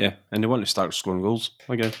 regularly. Yeah, and they want to start scoring goals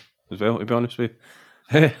again as well, to be honest with you.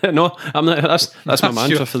 No, I'm not. That's my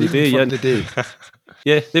mantra for the day.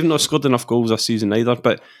 Yeah, they've not scored enough goals this season either,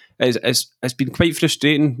 but it's been quite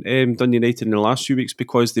frustrating, Dundee United, in the last few weeks,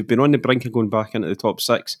 because they've been on the brink of going back into the top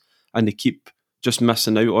 6 and they keep just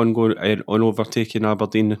missing out on on overtaking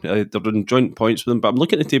Aberdeen. They're in joint points with them. But I'm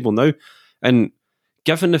looking at the table now, and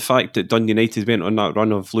given the fact that Dundee United went on that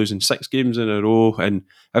run of losing 6 games in a row and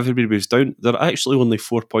everybody was down, they're actually only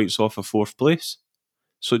 4 points off of 4th place.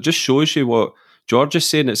 So it just shows you what George is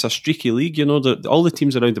saying. It's a streaky league, you know. All the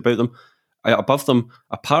teams around above them,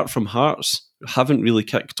 apart from Hearts, haven't really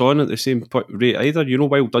kicked on at the same rate either. You know,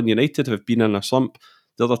 while Dundee United have been in a slump,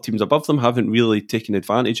 the other teams above them haven't really taken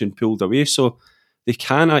advantage and pulled away. So they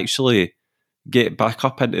can actually get back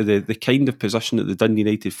up into the kind of position that the Dundee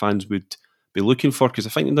United fans would be looking for, because I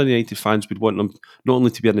think the Dundee United fans would want them not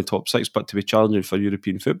only to be in the top 6 but to be challenging for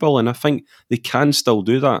European football, and I think they can still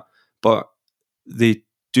do that, but they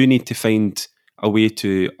do need to find a way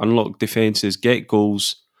to unlock defences, get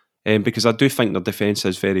goals, because I do think their defence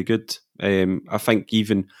is very good. I think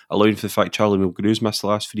even allowing for the fact Charlie Mulgrew's missed the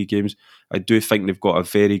last 3 games, I do think they've got a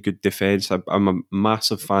very good defence. I'm a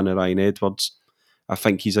massive fan of Ryan Edwards. I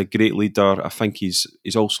think he's a great leader. I think he's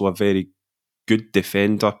also a very good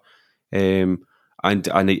defender. And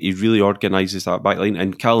he really organises that back line.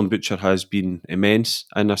 And Callum Butcher has been immense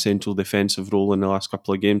in a central defensive role in the last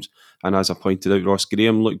couple of games. And as I pointed out, Ross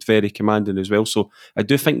Graham looked very commanding as well. So I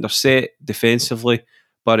do think they're set defensively,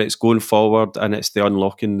 but it's going forward and it's the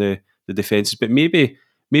unlocking the defences. But maybe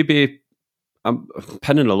I'm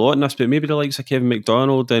pinning a lot on this, but maybe the likes of Kevin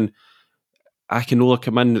McDonald and Akinola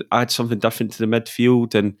come in, add something different to the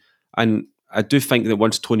midfield, and I do think that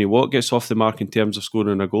once Tony Watt gets off the mark in terms of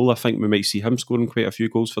scoring a goal, I think we might see him scoring quite a few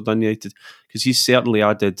goals for Dundee United, because he's certainly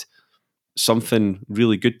added something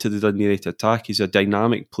really good to the Dundee United attack. He's a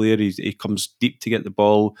dynamic player. He comes deep to get the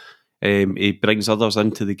ball. He brings others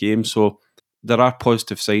into the game. So there are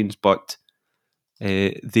positive signs, but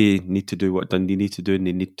they need to do what Dundee need to do, and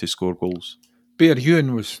they need to score goals. Bear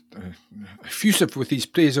Ewan was effusive with his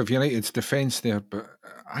praise of United's defence there, but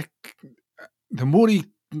the more he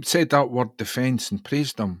said that word defence and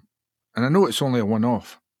praised them, and I know it's only a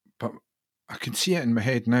one-off, but I can see it in my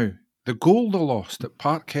head now. The goal they lost at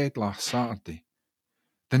Parkhead last Saturday,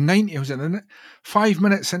 the 90, was it 5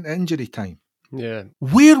 minutes into injury time? Yeah.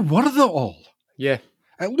 Where were they all? Yeah.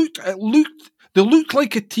 They looked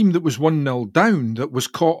like a team that was 1-0 down, that was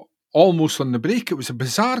caught almost on the break. It was a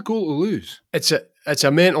bizarre goal to lose. It's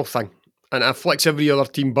a mental thing, and it afflicts every other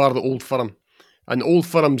team bar the Old Firm. And Old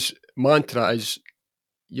Firm's mantra is,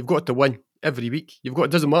 you've got to win every week. It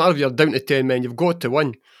doesn't matter if you're down to 10 men, you've got to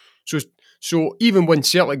win. So even when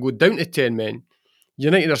Celtic go down to 10 men,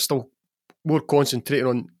 United are still more concentrating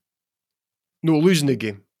on no losing the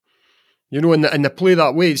game. You know, and they play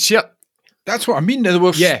that way. That's what I mean. They were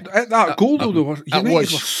at that goal, though. United were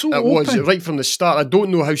so open. Was right from the start. I don't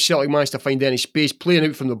know how Celtic managed to find any space, playing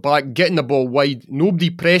out from the back, getting the ball wide, nobody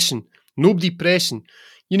pressing. You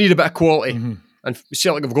need a bit of quality, and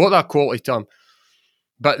Celtic have got that quality, Tom.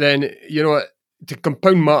 But then, you know, to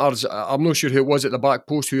compound matters, I'm not sure who it was at the back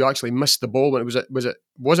post who actually missed the ball. When was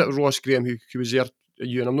it Ross Graham who was there?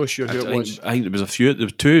 And I'm not sure who it was. I think there was a few. There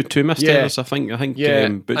were two missed errors. I think. Yeah,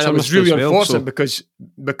 and it was really unfortunate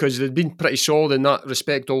because they'd been pretty solid in that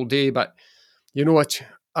respect all day. But you know what?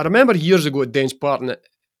 I remember years ago at Dens Park, and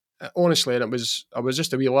honestly, and I was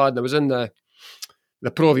just a wee lad, and I was in the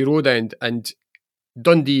Provi Road end, and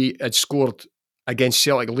Dundee had scored against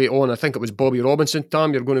Celtic late on. I think it was Bobby Robinson.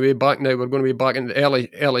 Tom, you're going to be back now. We're going to be back in the early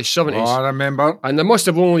 70s. Oh, I remember. And there must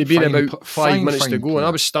have only been about 5 minutes to go. And I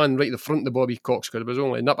was standing right at the front of the Bobby Cox, because it was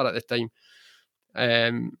only a nipper at the time.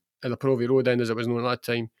 At the Provi Road end, as it was known at that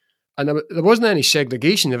time. And there wasn't any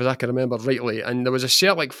segregation, if I can remember rightly. And there was a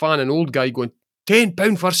Celtic fan, an old guy, going,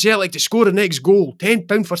 £10 for Celtic to score the next goal.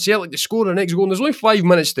 £10 for Celtic to score the next goal. And there's only 5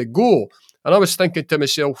 minutes to go. And I was thinking to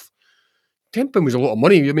myself, £10 was a lot of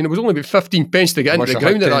money. I mean, it was only about 15 pence to get into the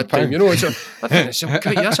ground at that time. You know, I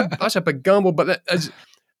think that's a big gamble. But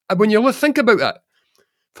when you think about it,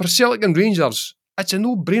 for Celtic and Rangers, it's a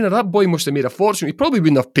no-brainer. That boy must have made a fortune. He probably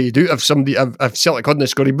wouldn't have paid out if Celtic hadn't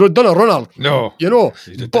scored. He'd done a runner. No, you know,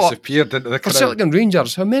 he'd have disappeared into the crowd. For Celtic and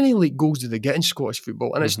Rangers, how many late goals did they get in Scottish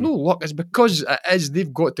football? And it's no luck. It's because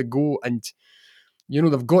they've got to go and. You know,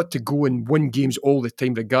 they've got to go and win games all the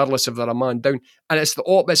time, regardless if they're a man down. And it's the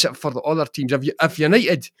opposite for the other teams. If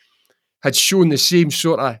United had shown the same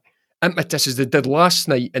sort of impetus as they did last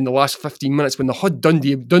night in the last 15 minutes when they had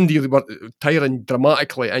Dundee were tiring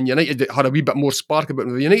dramatically, and United had a wee bit more spark about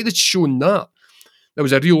them. If United had shown that, there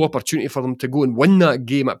was a real opportunity for them to go and win that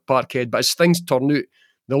game at Parkhead. But as things turn out,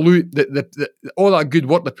 all that good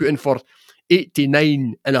work they put in for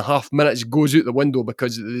 89.5 minutes goes out the window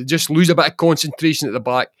because they just lose a bit of concentration at the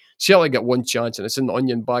back. Celtic get one chance and it's in the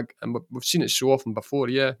onion bag, and we've seen it so often before.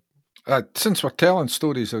 Yeah, Since we're telling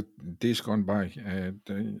stories of days gone by,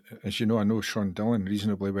 as you know, I know Sean Dillon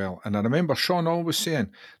reasonably well. And I remember Sean always saying,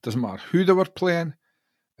 it doesn't matter who they were playing,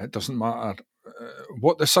 it doesn't matter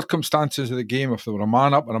what the circumstances of the game, if they were a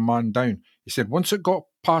man up or a man down. He said, once it got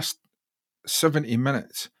past 70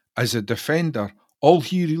 minutes, as a defender, all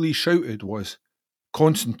he really shouted was,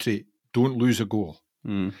 concentrate, don't lose a goal.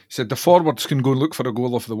 He said, the forwards can go and look for a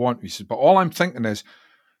goal if they want. He said, but all I'm thinking is,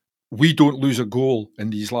 we don't lose a goal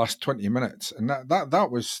in these last 20 minutes. And that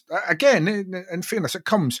was, again, in fairness, it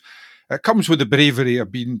comes with the bravery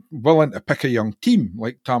of being willing to pick a young team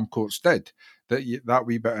like Tam Courts did. That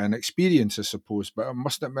wee bit of an experience, I suppose. But I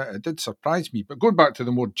must admit, it did surprise me. But going back to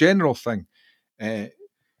the more general thing, the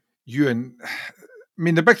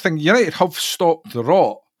big thing, United have stopped the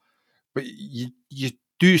rot, but you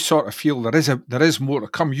do sort of feel there is more to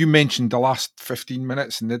come. You mentioned the last 15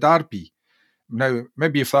 minutes in the derby. Now,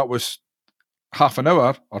 maybe if that was half an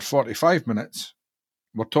hour or 45 minutes,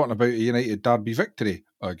 we're talking about a United derby victory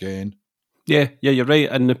again. Yeah, you're right.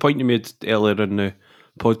 And the point you made earlier in the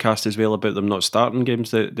podcast as well about them not starting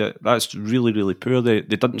games, that's really, really poor. They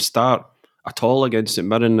didn't start at all against St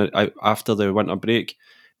Mirren after the winter break.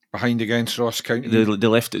 Behind against Ross County. They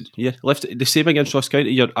left it the same against Ross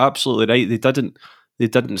County. You're absolutely right. They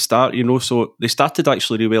didn't start, so they started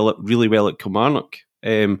actually really well at Kilmarnock.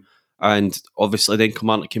 And obviously then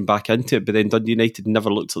Kilmarnock came back into it, but then Dundee United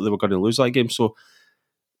never looked like they were going to lose that game. So,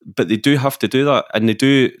 but they do have to do that, and they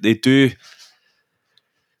do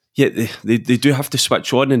have to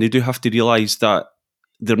switch on, and they do have to realise that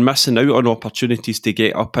they're missing out on opportunities to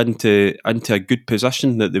get up into a good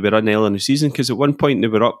position that they were in early in the season. Because at one point they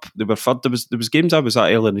were third. There was games I was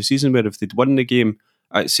at early in the season where if they'd won the game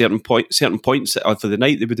at certain points for the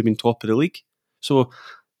night, they would have been top of the league. So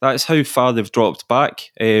that's how far they've dropped back.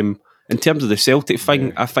 In terms of the Celtic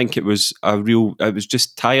thing, I think it was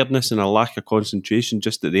just tiredness and a lack of concentration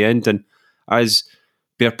just at the end. And as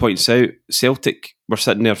Bear points out, Celtic were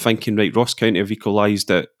sitting there thinking, right, Ross County have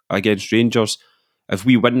equalised it against Rangers. If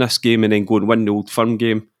we win this game and then go and win the Old Firm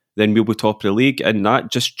game, then we'll be top of the league. And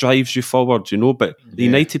that just drives you forward, But the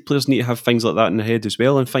United players need to have things like that in their head as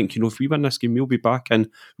well and think, if we win this game, we'll be back in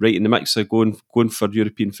right in the mix of going for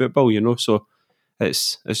European football, So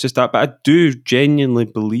it's just that. But I do genuinely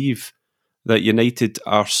believe that United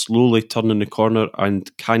are slowly turning the corner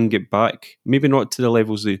and can get back. Maybe not to the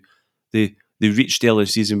levels they reached early in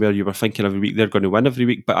the season where you were thinking every week they're going to win every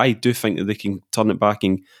week, but I do think that they can turn it back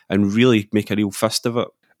and really make a real fist of it.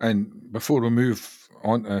 And before we move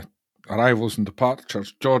on to arrivals and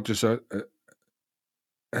departures, George is a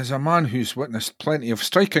man who's witnessed plenty of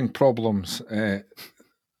striking problems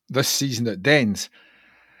this season at Dens.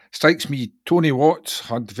 Strikes me Tony Watts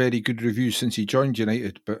had very good reviews since he joined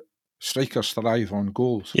United, but strikers thrive on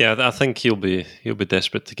goals. Yeah, I think he'll be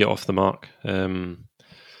desperate to get off the mark. And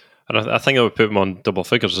I think I would put him on double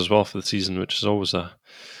figures as well for the season, which is always a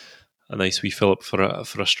nice wee fill-up for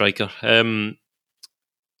a striker. And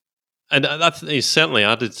he's certainly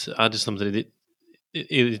added something.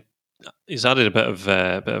 He's added a bit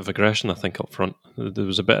of aggression, I think, up front. There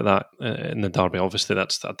was a bit of that in the derby. Obviously,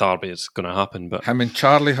 that's a derby; it's going to happen. But him and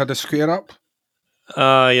Charlie had a square up.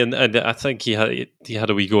 And I think he had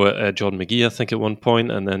a wee go at John McGee, I think, at one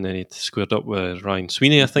point, and then he squared up with Ryan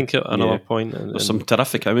Sweeney, I think, at another point. There's some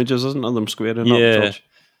terrific images, isn't there, them squaring up, George?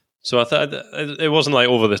 So I thought it wasn't like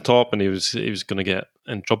over the top, and he was going to get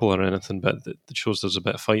in trouble or anything, but it shows there's a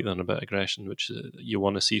bit of fight and a bit of aggression, which you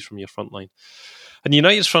want to see from your front line. And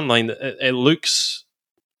United's front line, it looks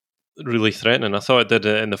really threatening. I thought it did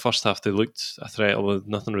in the first half. They looked a threat, although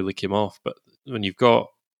nothing really came off. But when you've got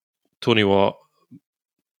Tony Watt,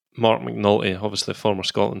 Mark McNulty, obviously a former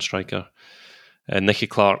Scotland striker, and Nicky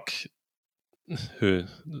Clark, who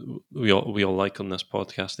we all like on this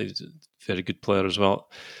podcast. He's a very good player as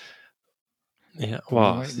well. Yeah,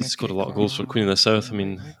 wow, he's scored a lot of goals for Queen of the South. I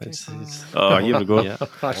mean, it's here we go. Yeah.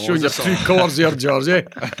 Showing your true colours there, George. Eh?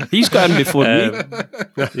 He's got in before me.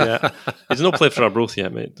 Yeah, he's not played for Arbroath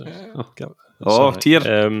yet, mate. Tear.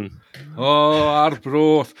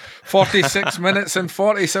 Arbroath. 46 minutes and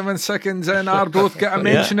 47 seconds in. Arbroath get a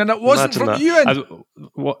mention, and it wasn't from Ewan.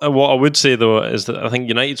 What I would say, though, is that I think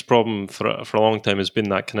United's problem for a long time has been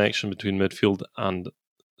that connection between midfield and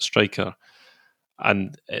striker.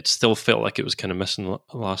 And it still felt like it was kind of missing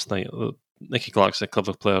last night. Nicky Clark's a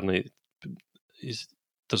clever player, and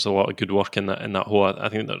there's a lot of good work in that hole. I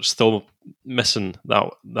think they're still missing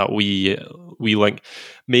that wee link.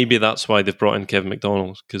 Maybe that's why they've brought in Kevin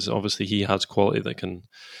McDonald, because obviously he has quality that can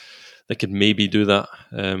maybe do that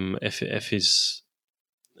if he's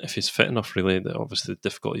fit enough. Really, obviously the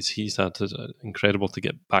difficulties he's had is incredible to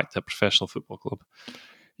get back to a professional football club.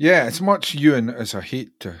 Yeah, as much Ewan as I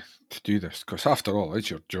hate to do this, because after all, it's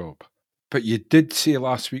your job. But you did say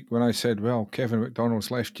last week when I said, well, Kevin McDonald's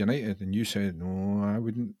left United, and you said, no, I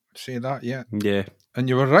wouldn't say that yet. Yeah. And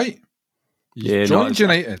you were right. He's joined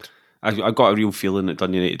United. I got a real feeling that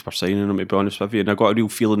Dundee United were signing him, to be honest with you. And I got a real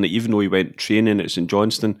feeling that even though he went training at St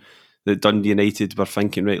Johnstone, that Dundee United were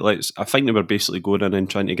thinking, right, I think they were basically going in and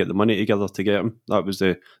trying to get the money together to get him. That was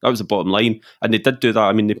the bottom line. And they did do that.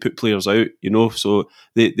 I mean, they put players out, so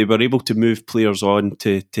they were able to move players on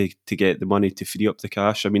to get the money to free up the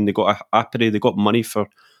cash. I mean, they got Apere, they got money for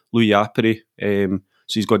Louis Apere, so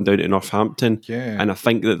he's gone down to Northampton. Yeah. And I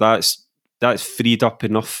think that's freed up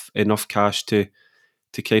enough cash to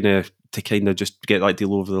kind of just get that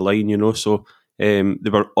deal over the line, So they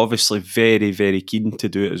were obviously very, very keen to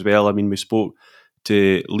do it as well. I mean, we spoke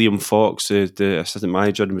to Liam Fox, the assistant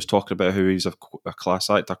manager, and was talking about how he's a class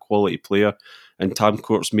act, a quality player. And Tam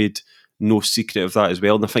Courts made no secret of that as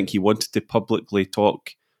well. And I think he wanted to publicly talk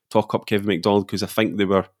up Kevin McDonald because I think they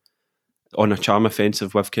were on a charm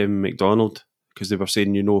offensive with Kevin McDonald because they were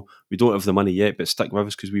saying, we don't have the money yet, but stick with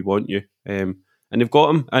us because we want you. And they've got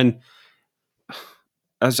him. And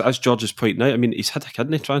as George is pointing out, I mean, he's had a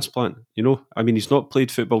kidney transplant. I mean, he's not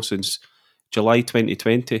played football since July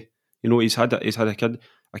 2020. He's had a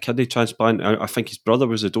kidney transplant. I think his brother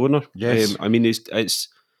was a donor. Yes. I mean, he's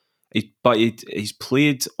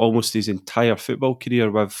played almost his entire football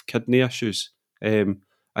career with kidney issues, and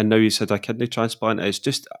now he's had a kidney transplant. It's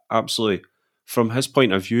just absolutely, from his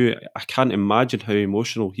point of view, I can't imagine how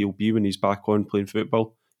emotional he'll be when he's back on playing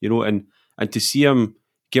football. And to see him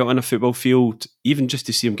get on a football field, even just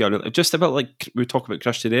to see him get on, just a bit like we talk about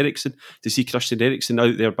Christian Eriksen, to see Christian Eriksen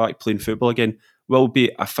out there back playing football again will be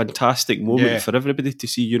a fantastic moment for everybody to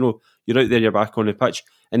see, you're out there, you're back on the pitch.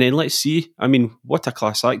 And then let's see, I mean, what a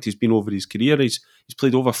class act he's been over his career. He's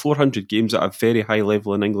played over 400 games at a very high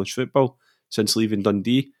level in English football since leaving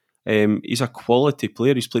Dundee. He's a quality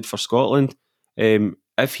player. He's played for Scotland.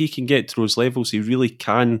 If he can get to those levels, he really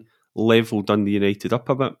can level Dundee United up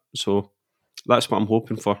a bit. So that's what I'm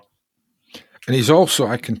hoping for. And he's also,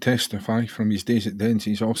 I can testify from his days at Dens,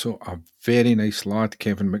 he's also a very nice lad,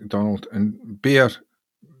 Kevin McDonald. And Bear,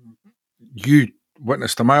 you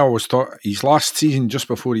witnessed him. I always thought his last season, just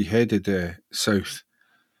before he headed south,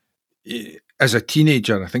 as a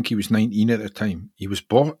teenager, I think he was 19 at the time, he was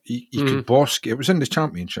he could boss. It was in the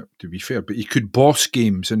Championship, to be fair, but he could boss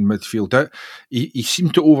games in midfield. He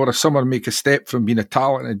seemed to, over a summer, make a step from being a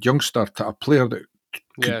talented youngster to a player that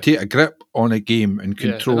could take a grip on a game and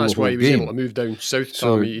control and that's the whole why he was game. able to move down south.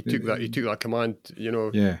 So, he took that command,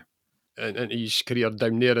 Yeah. and his career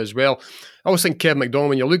down there as well. I always think Kevin McDonald,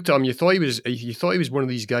 when you looked at him, you thought he was one of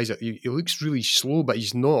these guys that he looks really slow, but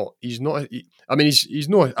he's not. He's not. He's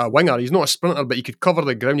not a winger. He's not a sprinter, but he could cover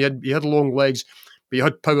the ground. He had long legs, but he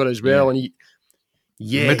had power as well, and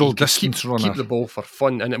middle distance runner. Keep the ball for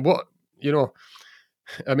fun. And what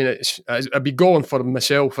I mean, I'd be going for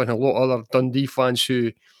myself and a lot of other Dundee fans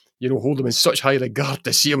who, hold him in such high regard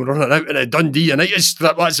to see him running out in a Dundee United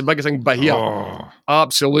strip. That's the biggest thing. But here,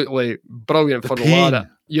 absolutely brilliant for the lad.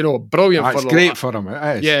 Brilliant for the lad. It's great for him.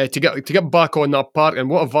 It is. Yeah, to get back on that park, and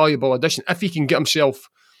what a valuable addition. If he can get himself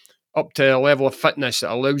up to a level of fitness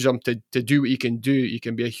that allows him to do what he can do, he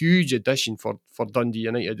can be a huge addition for Dundee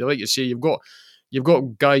United. Like you say, you've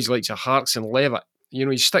got guys like Harkes and Levitt.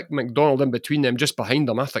 You stick McDonald in between them, just behind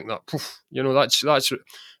them. I think that's a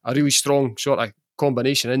really strong sort of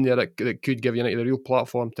combination in there that could give United a real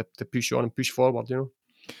platform to push on and push forward.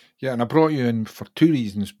 Yeah, and I brought you in for two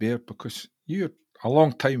reasons, Bear, because you're a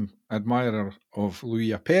long time admirer of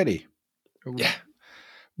Louis Apere. Yeah.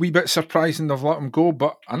 Wee bit surprising they've let him go,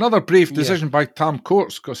 but another brave decision by Tam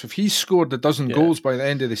Courts, because if he's scored a dozen goals by the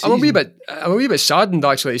end of the season, I'm a wee bit saddened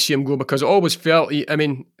actually to see him go, because I always felt I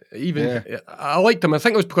liked him. I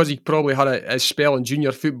think it was because he probably had a spell in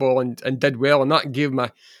junior football and did well, and that gave him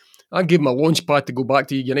a launch pad to go back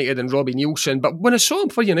to United and Robbie Nielsen. But when I saw him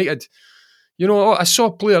for United, I saw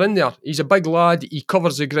a player in there. He's a big lad. He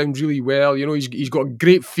covers the ground really well. He's got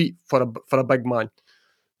great feet for a big man.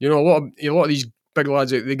 A lot of these big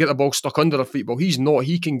lads, they get the ball stuck under their feet, but he's not.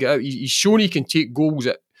 He can get out. He's shown he can take goals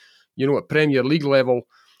at Premier League level.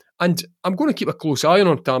 And I'm going to keep a close eye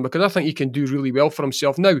on Tam, because I think he can do really well for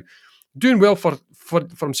himself. Now, doing well for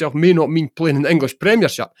himself may not mean playing in the English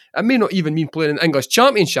Premiership. It may not even mean playing in the English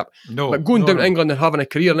Championship. But going down to England and having a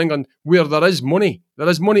career in England where there is money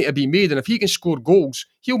to be made, and if he can score goals,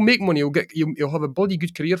 he'll make money. He'll have a bloody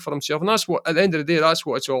good career for himself, and that's what, at the end of the day, that's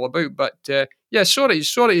what it's all about. But sorry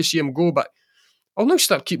to see him go, but I'll now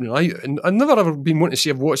start keeping an eye out. And I've never ever been wanting to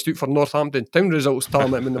see. I've watched out for Northampton Town results,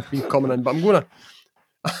 Tam, when they've been coming in, but I'm going to.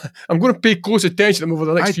 I'm going to pay close attention to him over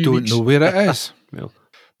the next few weeks. I don't know where it is. Well,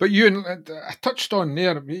 But Ewan, I touched on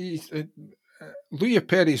there, Louis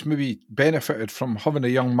Perry's maybe benefited from having a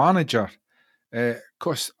young manager,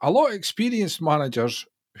 because a lot of experienced managers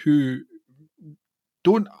who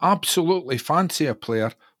don't absolutely fancy a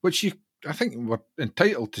player, which I think we're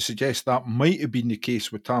entitled to suggest that might have been the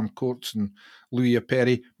case with Tam Courts and Louis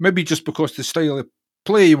Perry, maybe just because the style of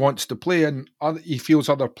play he wants to play and he feels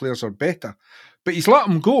other players are better. But he's let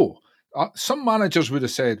them go. Some managers would have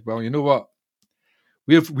said, well, you know what,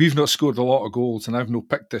 we've not scored a lot of goals and I've not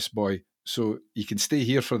picked this boy, so he can stay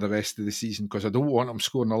here for the rest of the season because I don't want him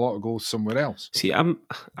scoring a lot of goals somewhere else. see, I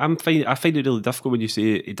find it really difficult when you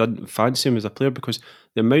say he doesn't fancy him as a player, because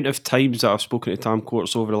the amount of times that I've spoken to Tam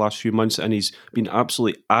Courts over the last few months and he's been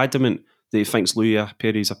absolutely adamant that he thinks Louis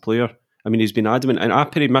Perry is a player. I mean, he's been adamant,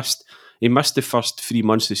 and Perry missed the first 3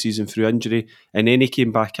 months of the season through injury, and then he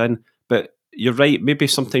came back in. But you're right, maybe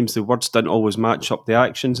sometimes the words didn't always match up the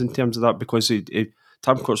actions in terms of that, because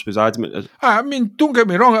Tam Courts was adamant. I mean, don't get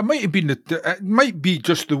me wrong, it might have been it might be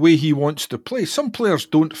just the way he wants to play. Some players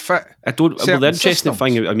don't fit. Well, the interesting systems.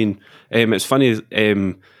 thing, I mean, it's funny,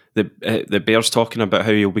 the Bears talking about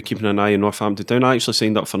how he'll be keeping an eye on Northampton Town. I actually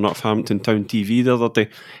signed up for Northampton Town TV the other day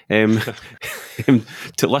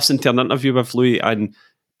to listen to an interview with Louis, and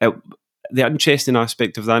the interesting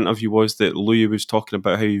aspect of that interview was that Louis was talking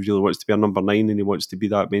about how he really wants to be a number 9 and he wants to be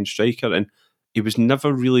that main striker, and he was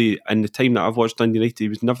never really, in the time that I've watched Dundee United, he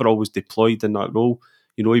was never always deployed in that role.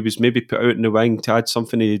 You know, he was maybe put out in the wing to add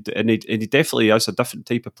something, and he definitely is a different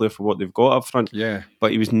type of player for what they've got up front. Yeah.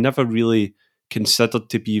 But he was never really considered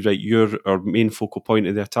to be your main focal point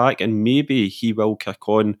of the attack, and maybe he will kick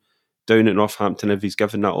on down at Northampton if he's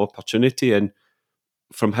given that opportunity. And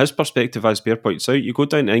from his perspective, as Bear points out, you go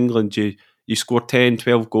down to England, you score 10,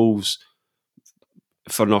 12 goals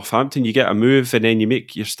for Northampton, you get a move, and then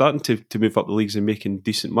you're starting to move up the leagues and making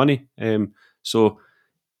decent money. So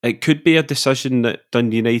it could be a decision that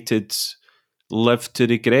Dundee United live to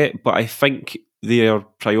regret, but I think their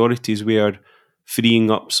priorities were freeing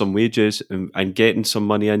up some wages and getting some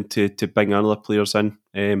money in to bring other players in.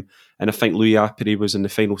 And I think Louis Perry was in the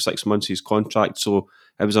final 6 months of his contract, so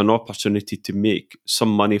it was an opportunity to make some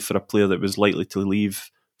money for a player that was likely to leave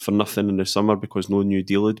for nothing in the summer because no new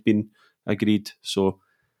deal had been agreed. So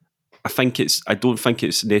I don't think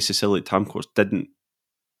it's necessarily Tam Courts didn't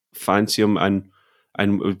fancy him and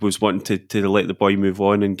was wanting to let the boy move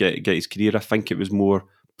on and get his career. I think it was more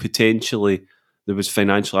potentially there was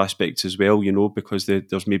financial aspects as well, you know, because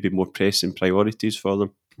there's maybe more pressing priorities for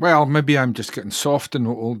them. Well, maybe I'm just getting soft in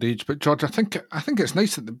old age, but George, I think it's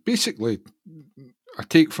nice that basically I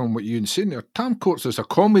take from what you're saying there, Tam Courts has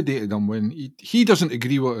accommodated him when he doesn't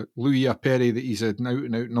agree with Louis Perry that he's an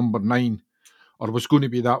out-and-out number 9 or was going to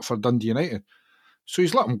be that for Dundee United. So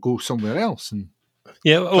he's let him go somewhere else and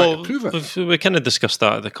prove it. We kind of discussed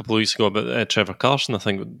that a couple of weeks ago about Trevor Carson, I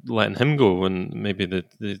think, letting him go, and maybe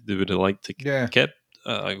they would have liked to get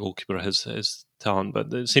a goalkeeper of his talent.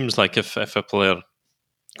 But it seems like if a player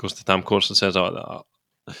goes to Tam Courts and says, I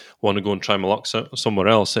want to go and try my luck somewhere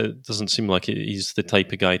else, it doesn't seem like he's the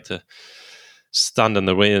type of guy to stand in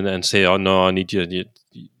their way and say, oh no, I need you.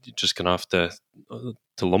 You're just going to have to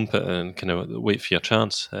lump it and kind of wait for your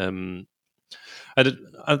chance. I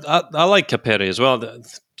like Perry as well. I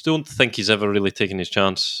don't think he's ever really taken his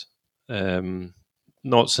chance.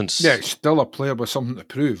 Not since... Yeah, he's still a player with something to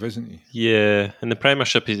prove, isn't he? Yeah, in the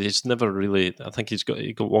Premiership, he's never really... I think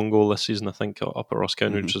he got one goal this season, I think, up at Ross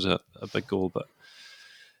County, which was a big goal, but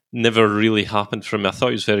never really happened for him. I thought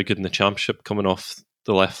he was very good in the Championship, coming off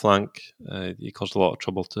the left flank. He caused a lot of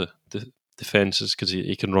trouble to defences because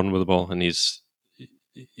he can run with the ball, and he's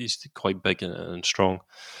quite big and strong.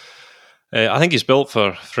 I think he's built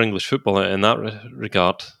for English football in that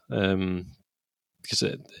regard, because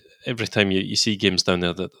every time you see games down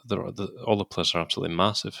there, all the players are absolutely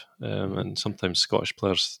massive, and sometimes Scottish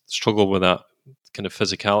players struggle with that kind of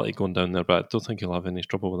physicality going down there, but I don't think he'll have any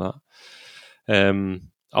trouble with that.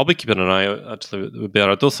 I'll be keeping an eye out, actually, with Bear.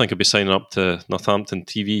 I don't think I'll be signing up to Northampton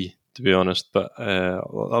TV, to be honest, but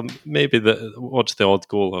maybe watch the odd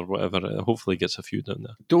goal or whatever. Hopefully gets a few down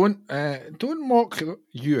there. Don't mock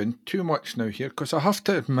Ewan too much now here, because I have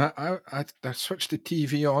to admit, I switched the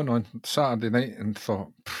TV on Saturday night and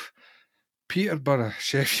thought, Peterborough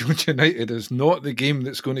Sheffield United is not the game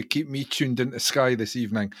that's going to keep me tuned into Sky this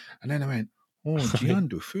evening. And then I went,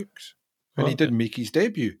 Giando Fuchs. And he did make his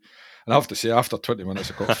debut. And I have to say, after 20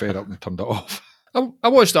 minutes, I got fed up and turned it off. I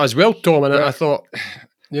watched that as well, Tom, and I thought...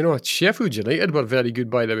 You know, Sheffield United were very good,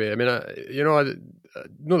 by the way. I mean,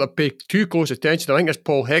 not to pay too close attention. I think it's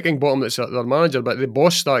Paul Heckingbottom that's their manager, but they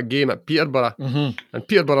bossed that game at Peterborough, and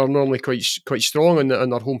Peterborough are normally quite strong in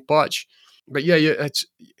their home patch. But yeah, it's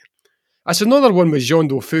another one with Jean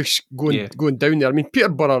Doe Fuchs going down there. I mean,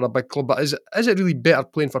 Peterborough are a big club, but is it really better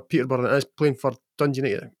playing for Peterborough than it is playing for Dundee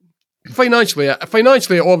United? Financially,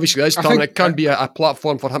 obviously, this time it can be a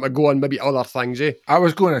platform for him to go on maybe other things. I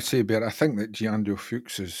was going to say, Bear, I think that Jean Doe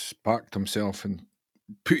Fuchs has backed himself and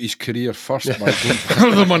put his career first by going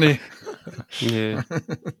for the money. Yeah.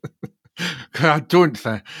 I don't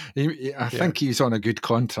think. I think he's on a good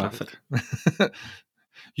contract.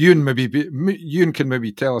 Ewan can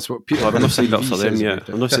maybe tell us what Peter. Well, I'm not signed up for them yet.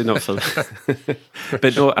 I'm not signed up for them.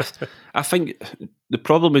 But no, I think the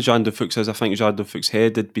problem with Jean Doe Fuchs is I think Jean Doe Fuchs'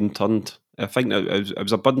 head had been turned. I think that it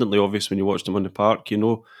was abundantly obvious when you watched him on the park, you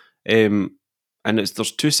know. And there's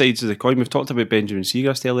two sides of the coin. We've talked about Benjamin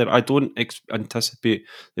Siegrist earlier. I don't anticipate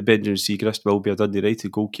that Benjamin Siegrist will be a Dundee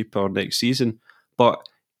United goalkeeper next season, but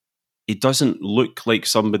he doesn't look like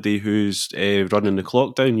somebody who's running the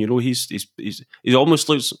clock down. You know, he almost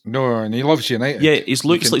looks... No, and he loves United. Yeah, he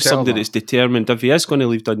looks like somebody that's determined. If he is going to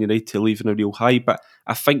leave Dundee United, to leave in a real high. But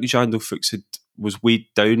I think Jean Doe Fuchs was weighed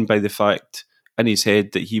down by the fact in his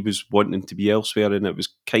head that he was wanting to be elsewhere, and it was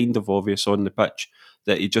kind of obvious on the pitch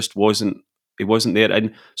that he just wasn't. He wasn't there.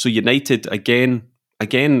 And so United, again,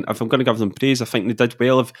 if I'm going to give them praise, I think they did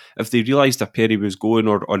well. If they realised that Perry was going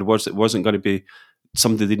or it wasn't going to be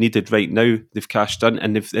somebody they needed right now, they've cashed in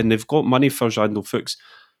and they've got money for Jean Doe Fuchs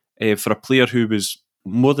for a player who was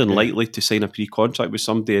more than likely to sign a pre-contract with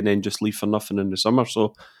somebody and then just leave for nothing in the summer.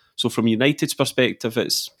 So from United's perspective,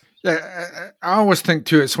 it's... Yeah, I always think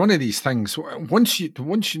too, it's one of these things. Once you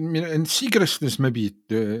and Siegrist is maybe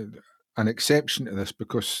an exception to this,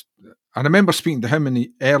 because I remember speaking to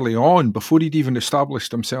him early on, before he'd even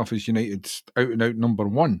established himself as United's out-and-out number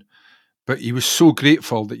one. But he was so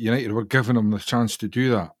grateful that United were giving him the chance to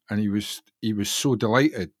do that, and he was so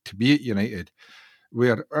delighted to be at United.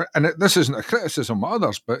 This isn't a criticism of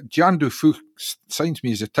others, but Jean Doe Fuchs signs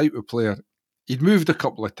me as a type of player. He'd moved a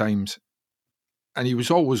couple of times, and he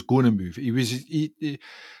was always going to move.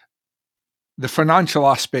 The financial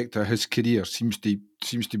aspect of his career seems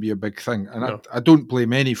to be a big thing, and I don't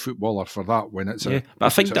blame any footballer for that when it's but I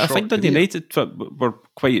think Dundee United were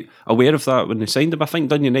quite aware of that when they signed him. I think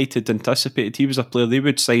Dundee United anticipated he was a player they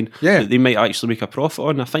would sign that they might actually make a profit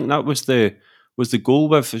on. I think that was the goal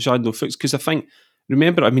with Jean Doe Fuchs, because I think,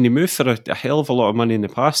 remember, I mean, he moved for a hell of a lot of money in the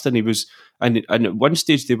past, and he was, and at one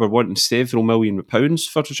stage they were wanting several £1 million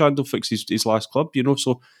for Jean Doe Fuchs, his last club, you know.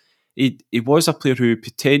 So he was a player who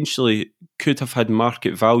potentially could have had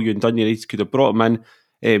market value, and Dundee United could have brought him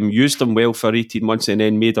in, used him well for 18 months, and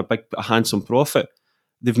then made a handsome profit.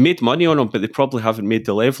 They've made money on him, but they probably haven't made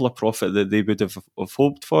the level of profit that they would have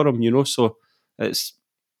hoped for him, you know. So it's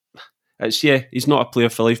he's not a player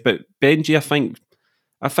for life. But Benji,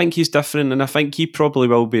 I think he's different, and I think he probably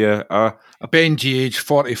will be a Benji, age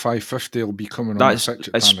 45, 50, will be coming on the pitch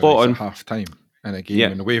at half time in a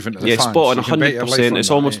game and waving to the fans. Spot on, 100%. It's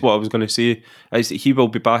almost what I was going to say. Is that he will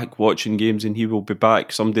be back watching games, and he will be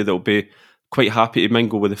back somebody that will be quite happy to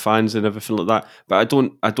mingle with the fans and everything like that. But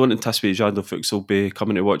I don't anticipate Jean Doe Fuchs will be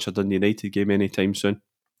coming to watch a Dundee United game anytime soon.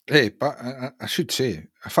 Hey, but I should say,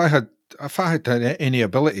 if I had any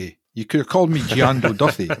ability, you could have called me Jean Doe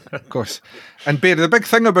Duffy, of course. And Bear, the big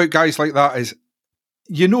thing about guys like that is,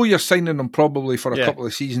 you know, you're signing them probably for a couple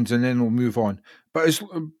of seasons and then they'll move on. But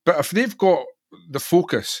if they've got the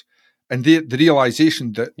focus and the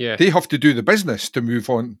realisation that they have to do the business to move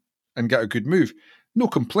on and get a good move, no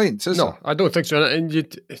complaints, is there? No, I don't think so. And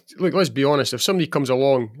look, let's be honest, if somebody comes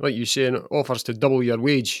along, like you say, and offers to double your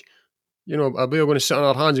wage, you know, are we going to sit on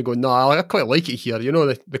our hands and go, nah, I quite like it here, you know,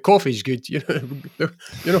 the coffee's good, you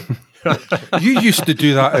know. You used to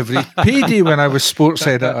do that every payday when I was sports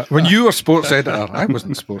editor. When you were sports editor, I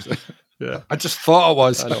wasn't sports editor. Yeah, I just thought I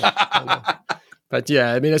was. I know. But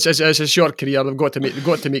yeah, I mean, it's a short career. They've got to make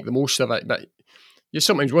the most of it. But you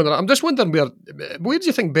sometimes wonder. I'm just wondering where do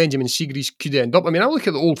you think Benjamin Siegrist could end up? I mean, I look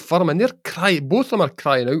at the Old Firm and both of them are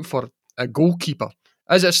crying out for a goalkeeper.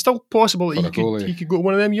 Is it still possible that he could go to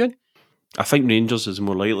one of them, Ewan? I think Rangers is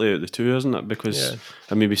more likely out of the two, isn't it? Because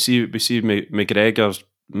I mean, we see McGregor's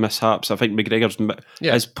mishaps. I think McGregor's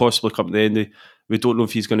is possibly coming to the end. We don't know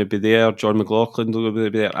if he's going to be there. John McLaughlin will be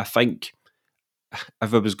there. I think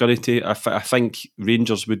if I was going to take, I think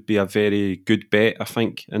Rangers would be a very good bet. I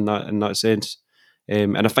think in that sense,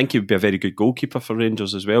 and I think he would be a very good goalkeeper for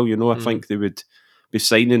Rangers as well. You know, I think they would be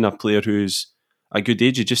signing a player who's a good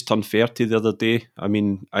age. He just turned 30 the other day. I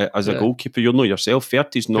mean, as a goalkeeper, you'll know yourself,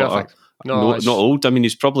 30's not old. I mean,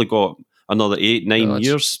 he's probably got another 8-9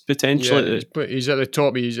 years potentially. Yeah, he's at the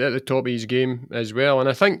top. He's at the top of his game as well, and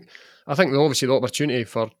I think obviously the opportunity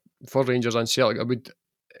for Rangers and Celtic,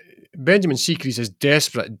 Benjamin Siegrist is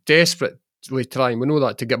desperately trying. We know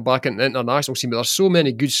that, to get back into the international scene, but there's so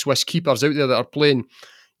many good Swiss keepers out there that are playing,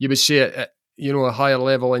 you would say, at a higher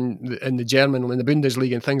level in the German, in the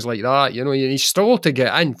Bundesliga and things like that. He's struggled to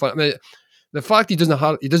get in. The fact he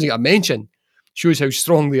doesn't get a mention shows how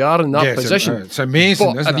strong they are in that position. It's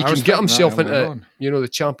amazing, but isn't if it? he can get himself into on. the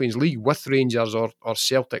Champions League with Rangers or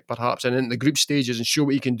Celtic perhaps, and in the group stages, and show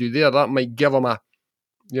what he can do there, that might give him a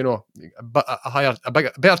better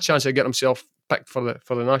chance of getting himself picked for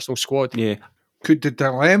the national squad. Yeah. Could the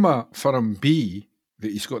dilemma for him be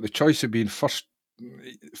that he's got the choice of being first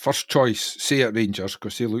choice, say at Rangers,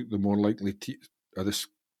 because they look the more likely of the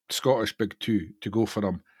Scottish big two to go for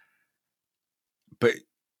him, but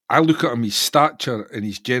I look at him, his stature and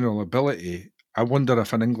his general ability, I wonder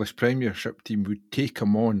if an English Premiership team would take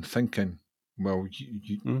him on thinking, well,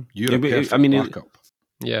 you're a perfect backup.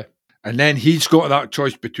 Yeah. And then he's got that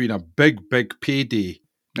choice between a big payday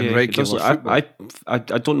and regular football. I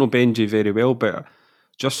don't know Benji very well, but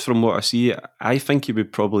just from what I see, I think he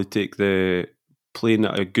would probably take the playing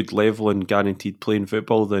at a good level and guaranteed playing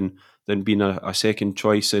football than being a second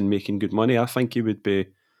choice and making good money. I think he would be...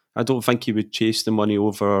 I don't think he would chase the money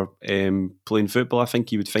over playing football. I think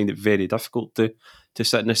he would find it very difficult to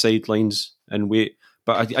sit in the sidelines and wait.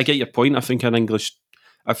 But I get your point. I think I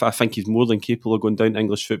think he's more than capable of going down to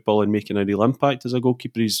English football and making a real impact as a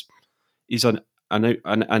goalkeeper. He's an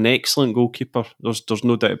excellent goalkeeper. There's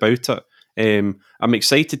no doubt about it. I'm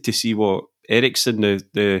excited to see what Eriksson,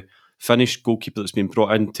 the Finnish goalkeeper that's been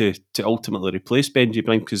brought in to ultimately replace Benji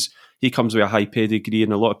Brink, because he comes with a high pedigree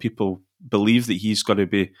and a lot of people believe that he's going to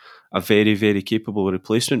be a very, very capable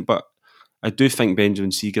replacement. But I do think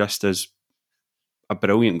Benjamin Siegrist is a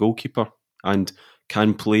brilliant goalkeeper and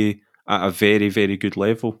can play at a very, very good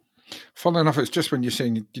level. Funnily enough, it's just when you're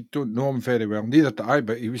saying you don't know him very well, neither do I,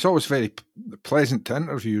 but he was always very pleasant to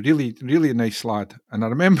interview, really, really nice lad. And I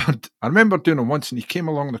remember doing him once, and he came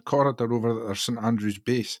along the corridor over at St Andrew's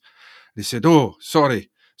base. He said, "Oh, sorry,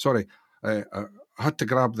 I had to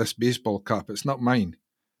grab this baseball cap, it's not mine."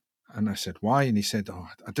 And I said, "Why?" And he said, "Oh,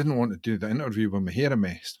 I didn't want to do the interview with my hair a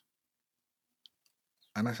mess."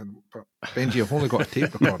 And I said, "But Benji, I've only got a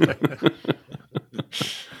tape recorder."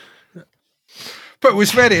 But it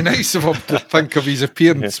was very nice of him to think of his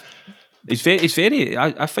appearance. He's very.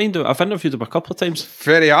 I find I've interviewed him a couple of times.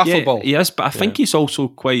 Very affable. Yeah, he is, but I think he's also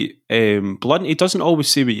quite blunt. He doesn't always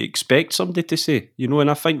say what you expect somebody to say,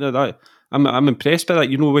 and I think that I'm impressed by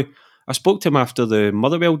that. I spoke to him after the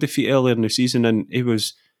Motherwell defeat earlier in the season, and he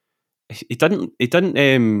didn't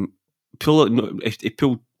pull it. He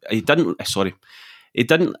pulled. He didn't. Sorry, he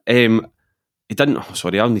didn't. He didn't. Oh,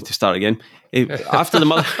 sorry, I'll need to start again. After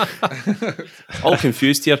the all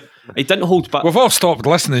confused here. He didn't hold back. We've all stopped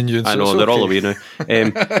listening. I know, they're all away now.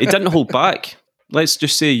 He didn't hold back. Let's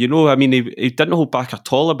just say, he didn't hold back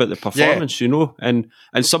at all about the performance, And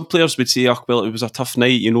some players would say, "Oh, well, it was a tough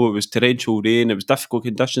night. It was torrential rain. It was difficult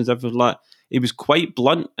conditions. Everything like that." He was quite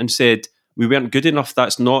blunt and said, "We weren't good enough.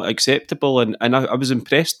 That's not acceptable." And I was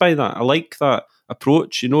impressed by that. I like that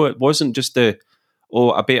approach. It wasn't just I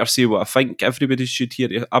better say what I think. Everybody should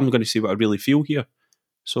hear. I'm going to say what I really feel here.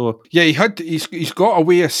 So yeah, he's got a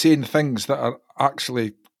way of saying things that are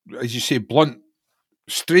actually, as you say, blunt,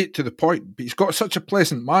 straight to the point. But he's got such a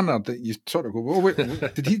pleasant manner that you sort of go, "Oh wait,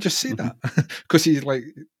 did he just say that?" Because he's like,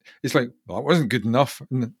 "Well, that wasn't good enough,"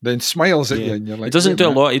 and then smiles at you, and you're like, he doesn't do a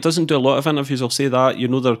lot. He doesn't do a lot of interviews. I'll say that.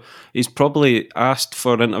 He's probably asked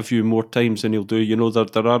for an interview more times than he'll do.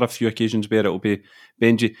 There are a few occasions where it'll be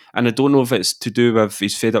Benji, and I don't know if it's to do with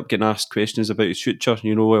he's fed up getting asked questions about his future,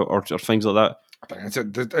 or things like that. Is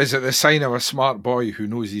it the sign of a smart boy who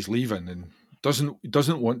knows he's leaving and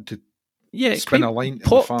doesn't want to spin a line to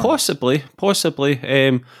the fans? Possibly.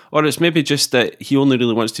 Or it's maybe just that he only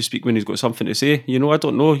really wants to speak when he's got something to say. I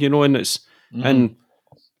don't know. And it's and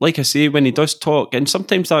like I say, when he does talk, and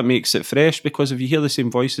sometimes that makes it fresh, because if you hear the same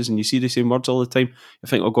voices and you see the same words all the time, you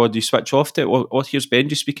think, "Oh God," you switch off to it. Or here's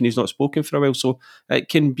Benji speaking, he's not spoken for a while, so it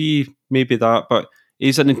can be maybe that. But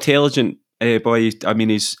he's an intelligent boy.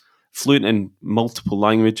 He's fluent in multiple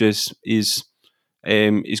languages. He's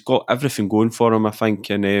got everything going for him, I think,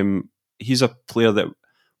 and he's a player that,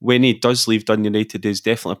 when he does leave Dundee United, is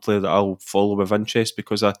definitely a player that I'll follow with interest,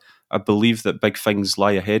 because I believe that big things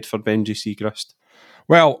lie ahead for Benji Siegrist.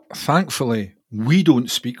 Well, thankfully, we don't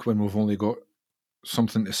speak when we've only got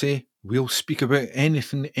something to say. We'll speak about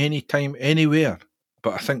anything, anytime, anywhere.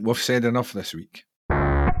 But I think we've said enough this week.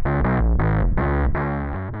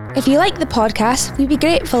 If you like the podcast, we'd be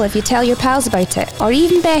grateful if you tell your pals about it, or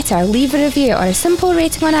even better, leave a review or a simple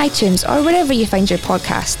rating on iTunes or wherever you find your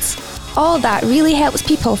podcasts. All that really helps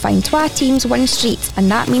people find Twa Teams One Street,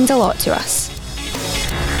 and that means a lot to us.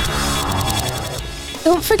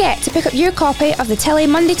 Don't forget to pick up your copy of The Tilly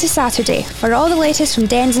Monday to Saturday for all the latest from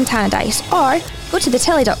Dens and Tannadice, or go to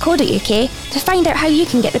thetilly.co.uk to find out how you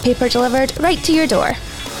can get the paper delivered right to your door.